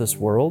chaos of this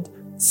world.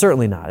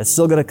 Certainly not. It's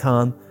still going to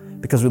come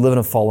because we live in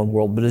a fallen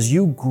world. But as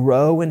you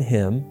grow in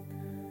him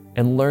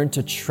and learn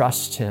to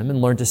trust him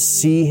and learn to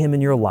see him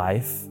in your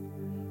life,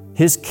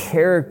 his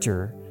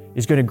character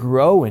is going to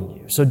grow in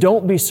you. So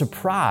don't be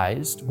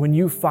surprised when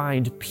you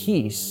find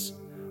peace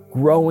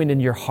growing in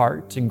your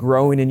heart and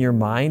growing in your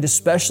mind,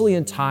 especially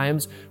in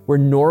times where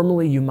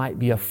normally you might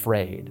be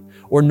afraid,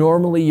 or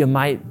normally you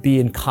might be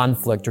in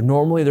conflict, or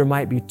normally there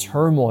might be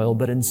turmoil,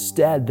 but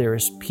instead there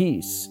is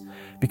peace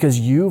because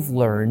you've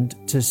learned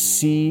to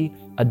see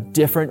a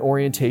different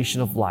orientation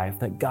of life,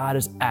 that God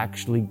is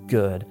actually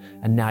good,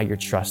 and now you're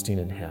trusting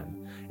in him.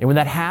 And when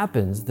that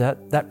happens,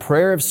 that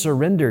prayer of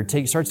surrender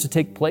starts to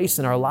take place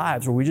in our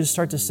lives, where we just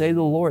start to say to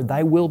the Lord,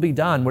 thy will be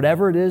done.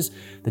 Whatever it is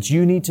that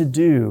you need to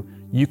do,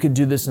 you can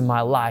do this in my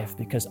life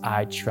because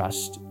I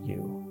trust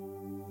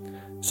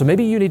you. So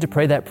maybe you need to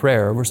pray that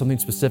prayer over something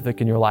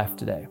specific in your life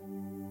today.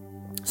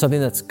 Something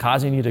that's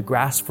causing you to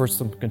grasp for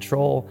some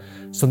control,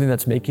 something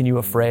that's making you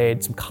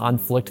afraid, some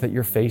conflict that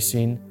you're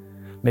facing.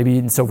 Maybe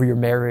it's over your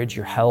marriage,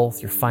 your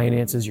health, your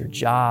finances, your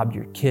job,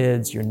 your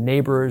kids, your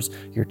neighbors,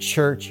 your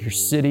church, your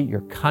city,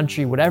 your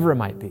country, whatever it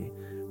might be.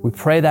 We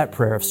pray that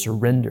prayer of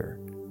surrender.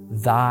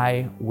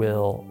 Thy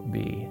will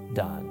be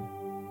done.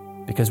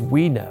 Because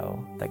we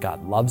know that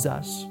God loves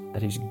us,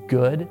 that he's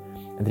good,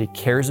 and that he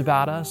cares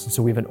about us. And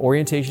so we have an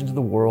orientation to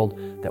the world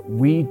that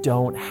we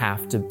don't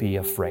have to be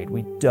afraid.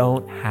 We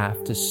don't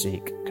have to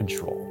seek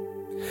control.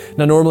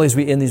 Now, normally as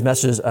we end these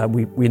messages,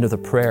 we end with a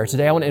prayer.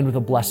 Today I want to end with a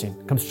blessing.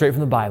 It comes straight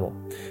from the Bible.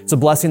 It's a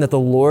blessing that the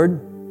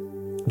Lord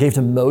gave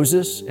to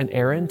Moses and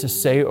Aaron to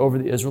say over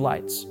the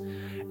Israelites.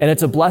 And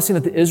it's a blessing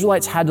that the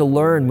Israelites had to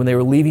learn when they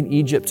were leaving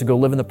Egypt to go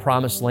live in the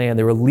promised land.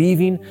 They were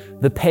leaving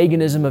the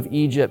paganism of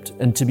Egypt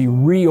and to be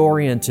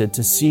reoriented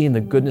to seeing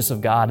the goodness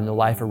of God in the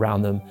life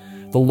around them.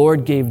 The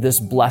Lord gave this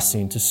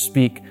blessing to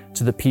speak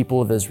to the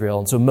people of Israel.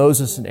 And so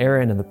Moses and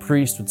Aaron and the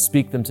priest would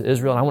speak them to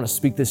Israel. And I want to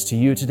speak this to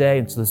you today.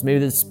 And so maybe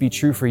this be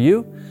true for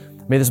you.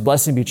 May this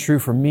blessing be true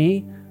for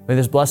me. May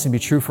this blessing be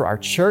true for our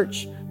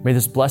church. May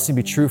this blessing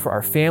be true for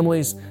our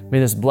families. May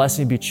this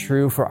blessing be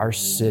true for our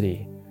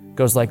city. It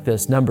goes like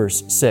this,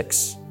 Numbers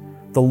 6.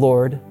 The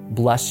Lord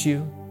bless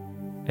you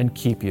and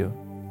keep you.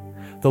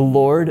 The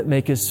Lord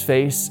make his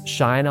face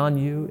shine on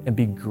you and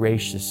be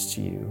gracious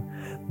to you.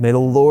 May the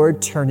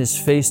Lord turn his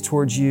face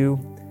towards you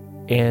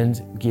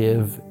and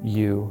give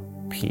you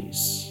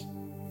peace.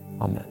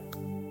 Amen.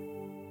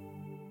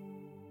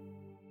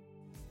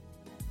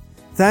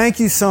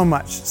 Thank you so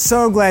much.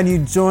 So glad you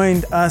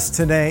joined us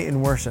today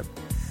in worship.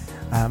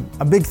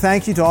 A big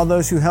thank you to all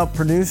those who helped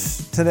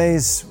produce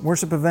today's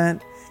worship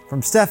event.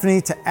 From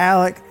Stephanie to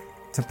Alec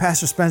to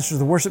Pastor Spencer,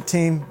 the worship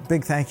team,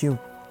 big thank you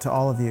to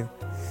all of you.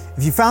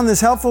 If you found this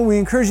helpful, we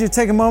encourage you to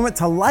take a moment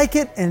to like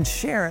it and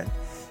share it.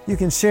 You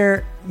can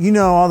share,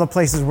 all the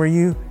places where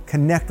you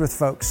connect with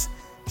folks.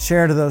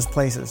 Share to those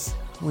places.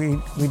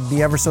 We'd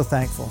be ever so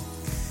thankful.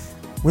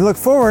 We look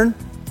forward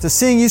to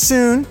seeing you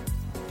soon,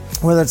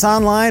 whether it's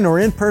online or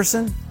in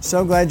person.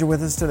 So glad you're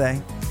with us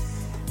today.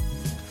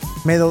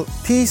 May the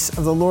peace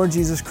of the Lord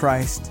Jesus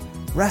Christ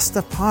rest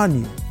upon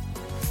you,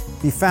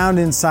 be found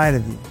inside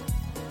of you.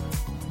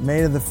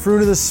 May the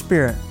fruit of the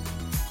Spirit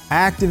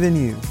active in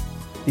you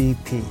be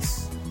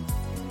peace.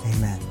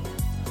 Amen.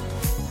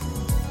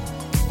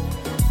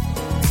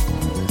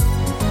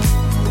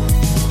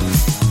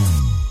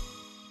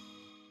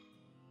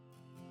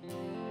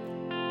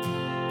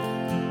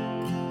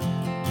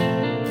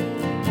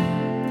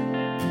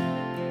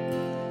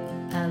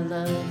 I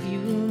love you,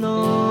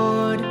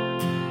 Lord.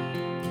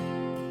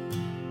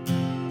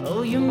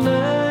 Oh, your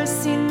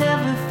mercy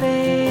never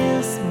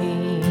fails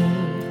me.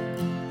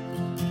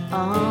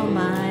 All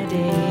my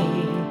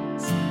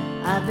days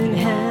I've been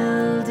held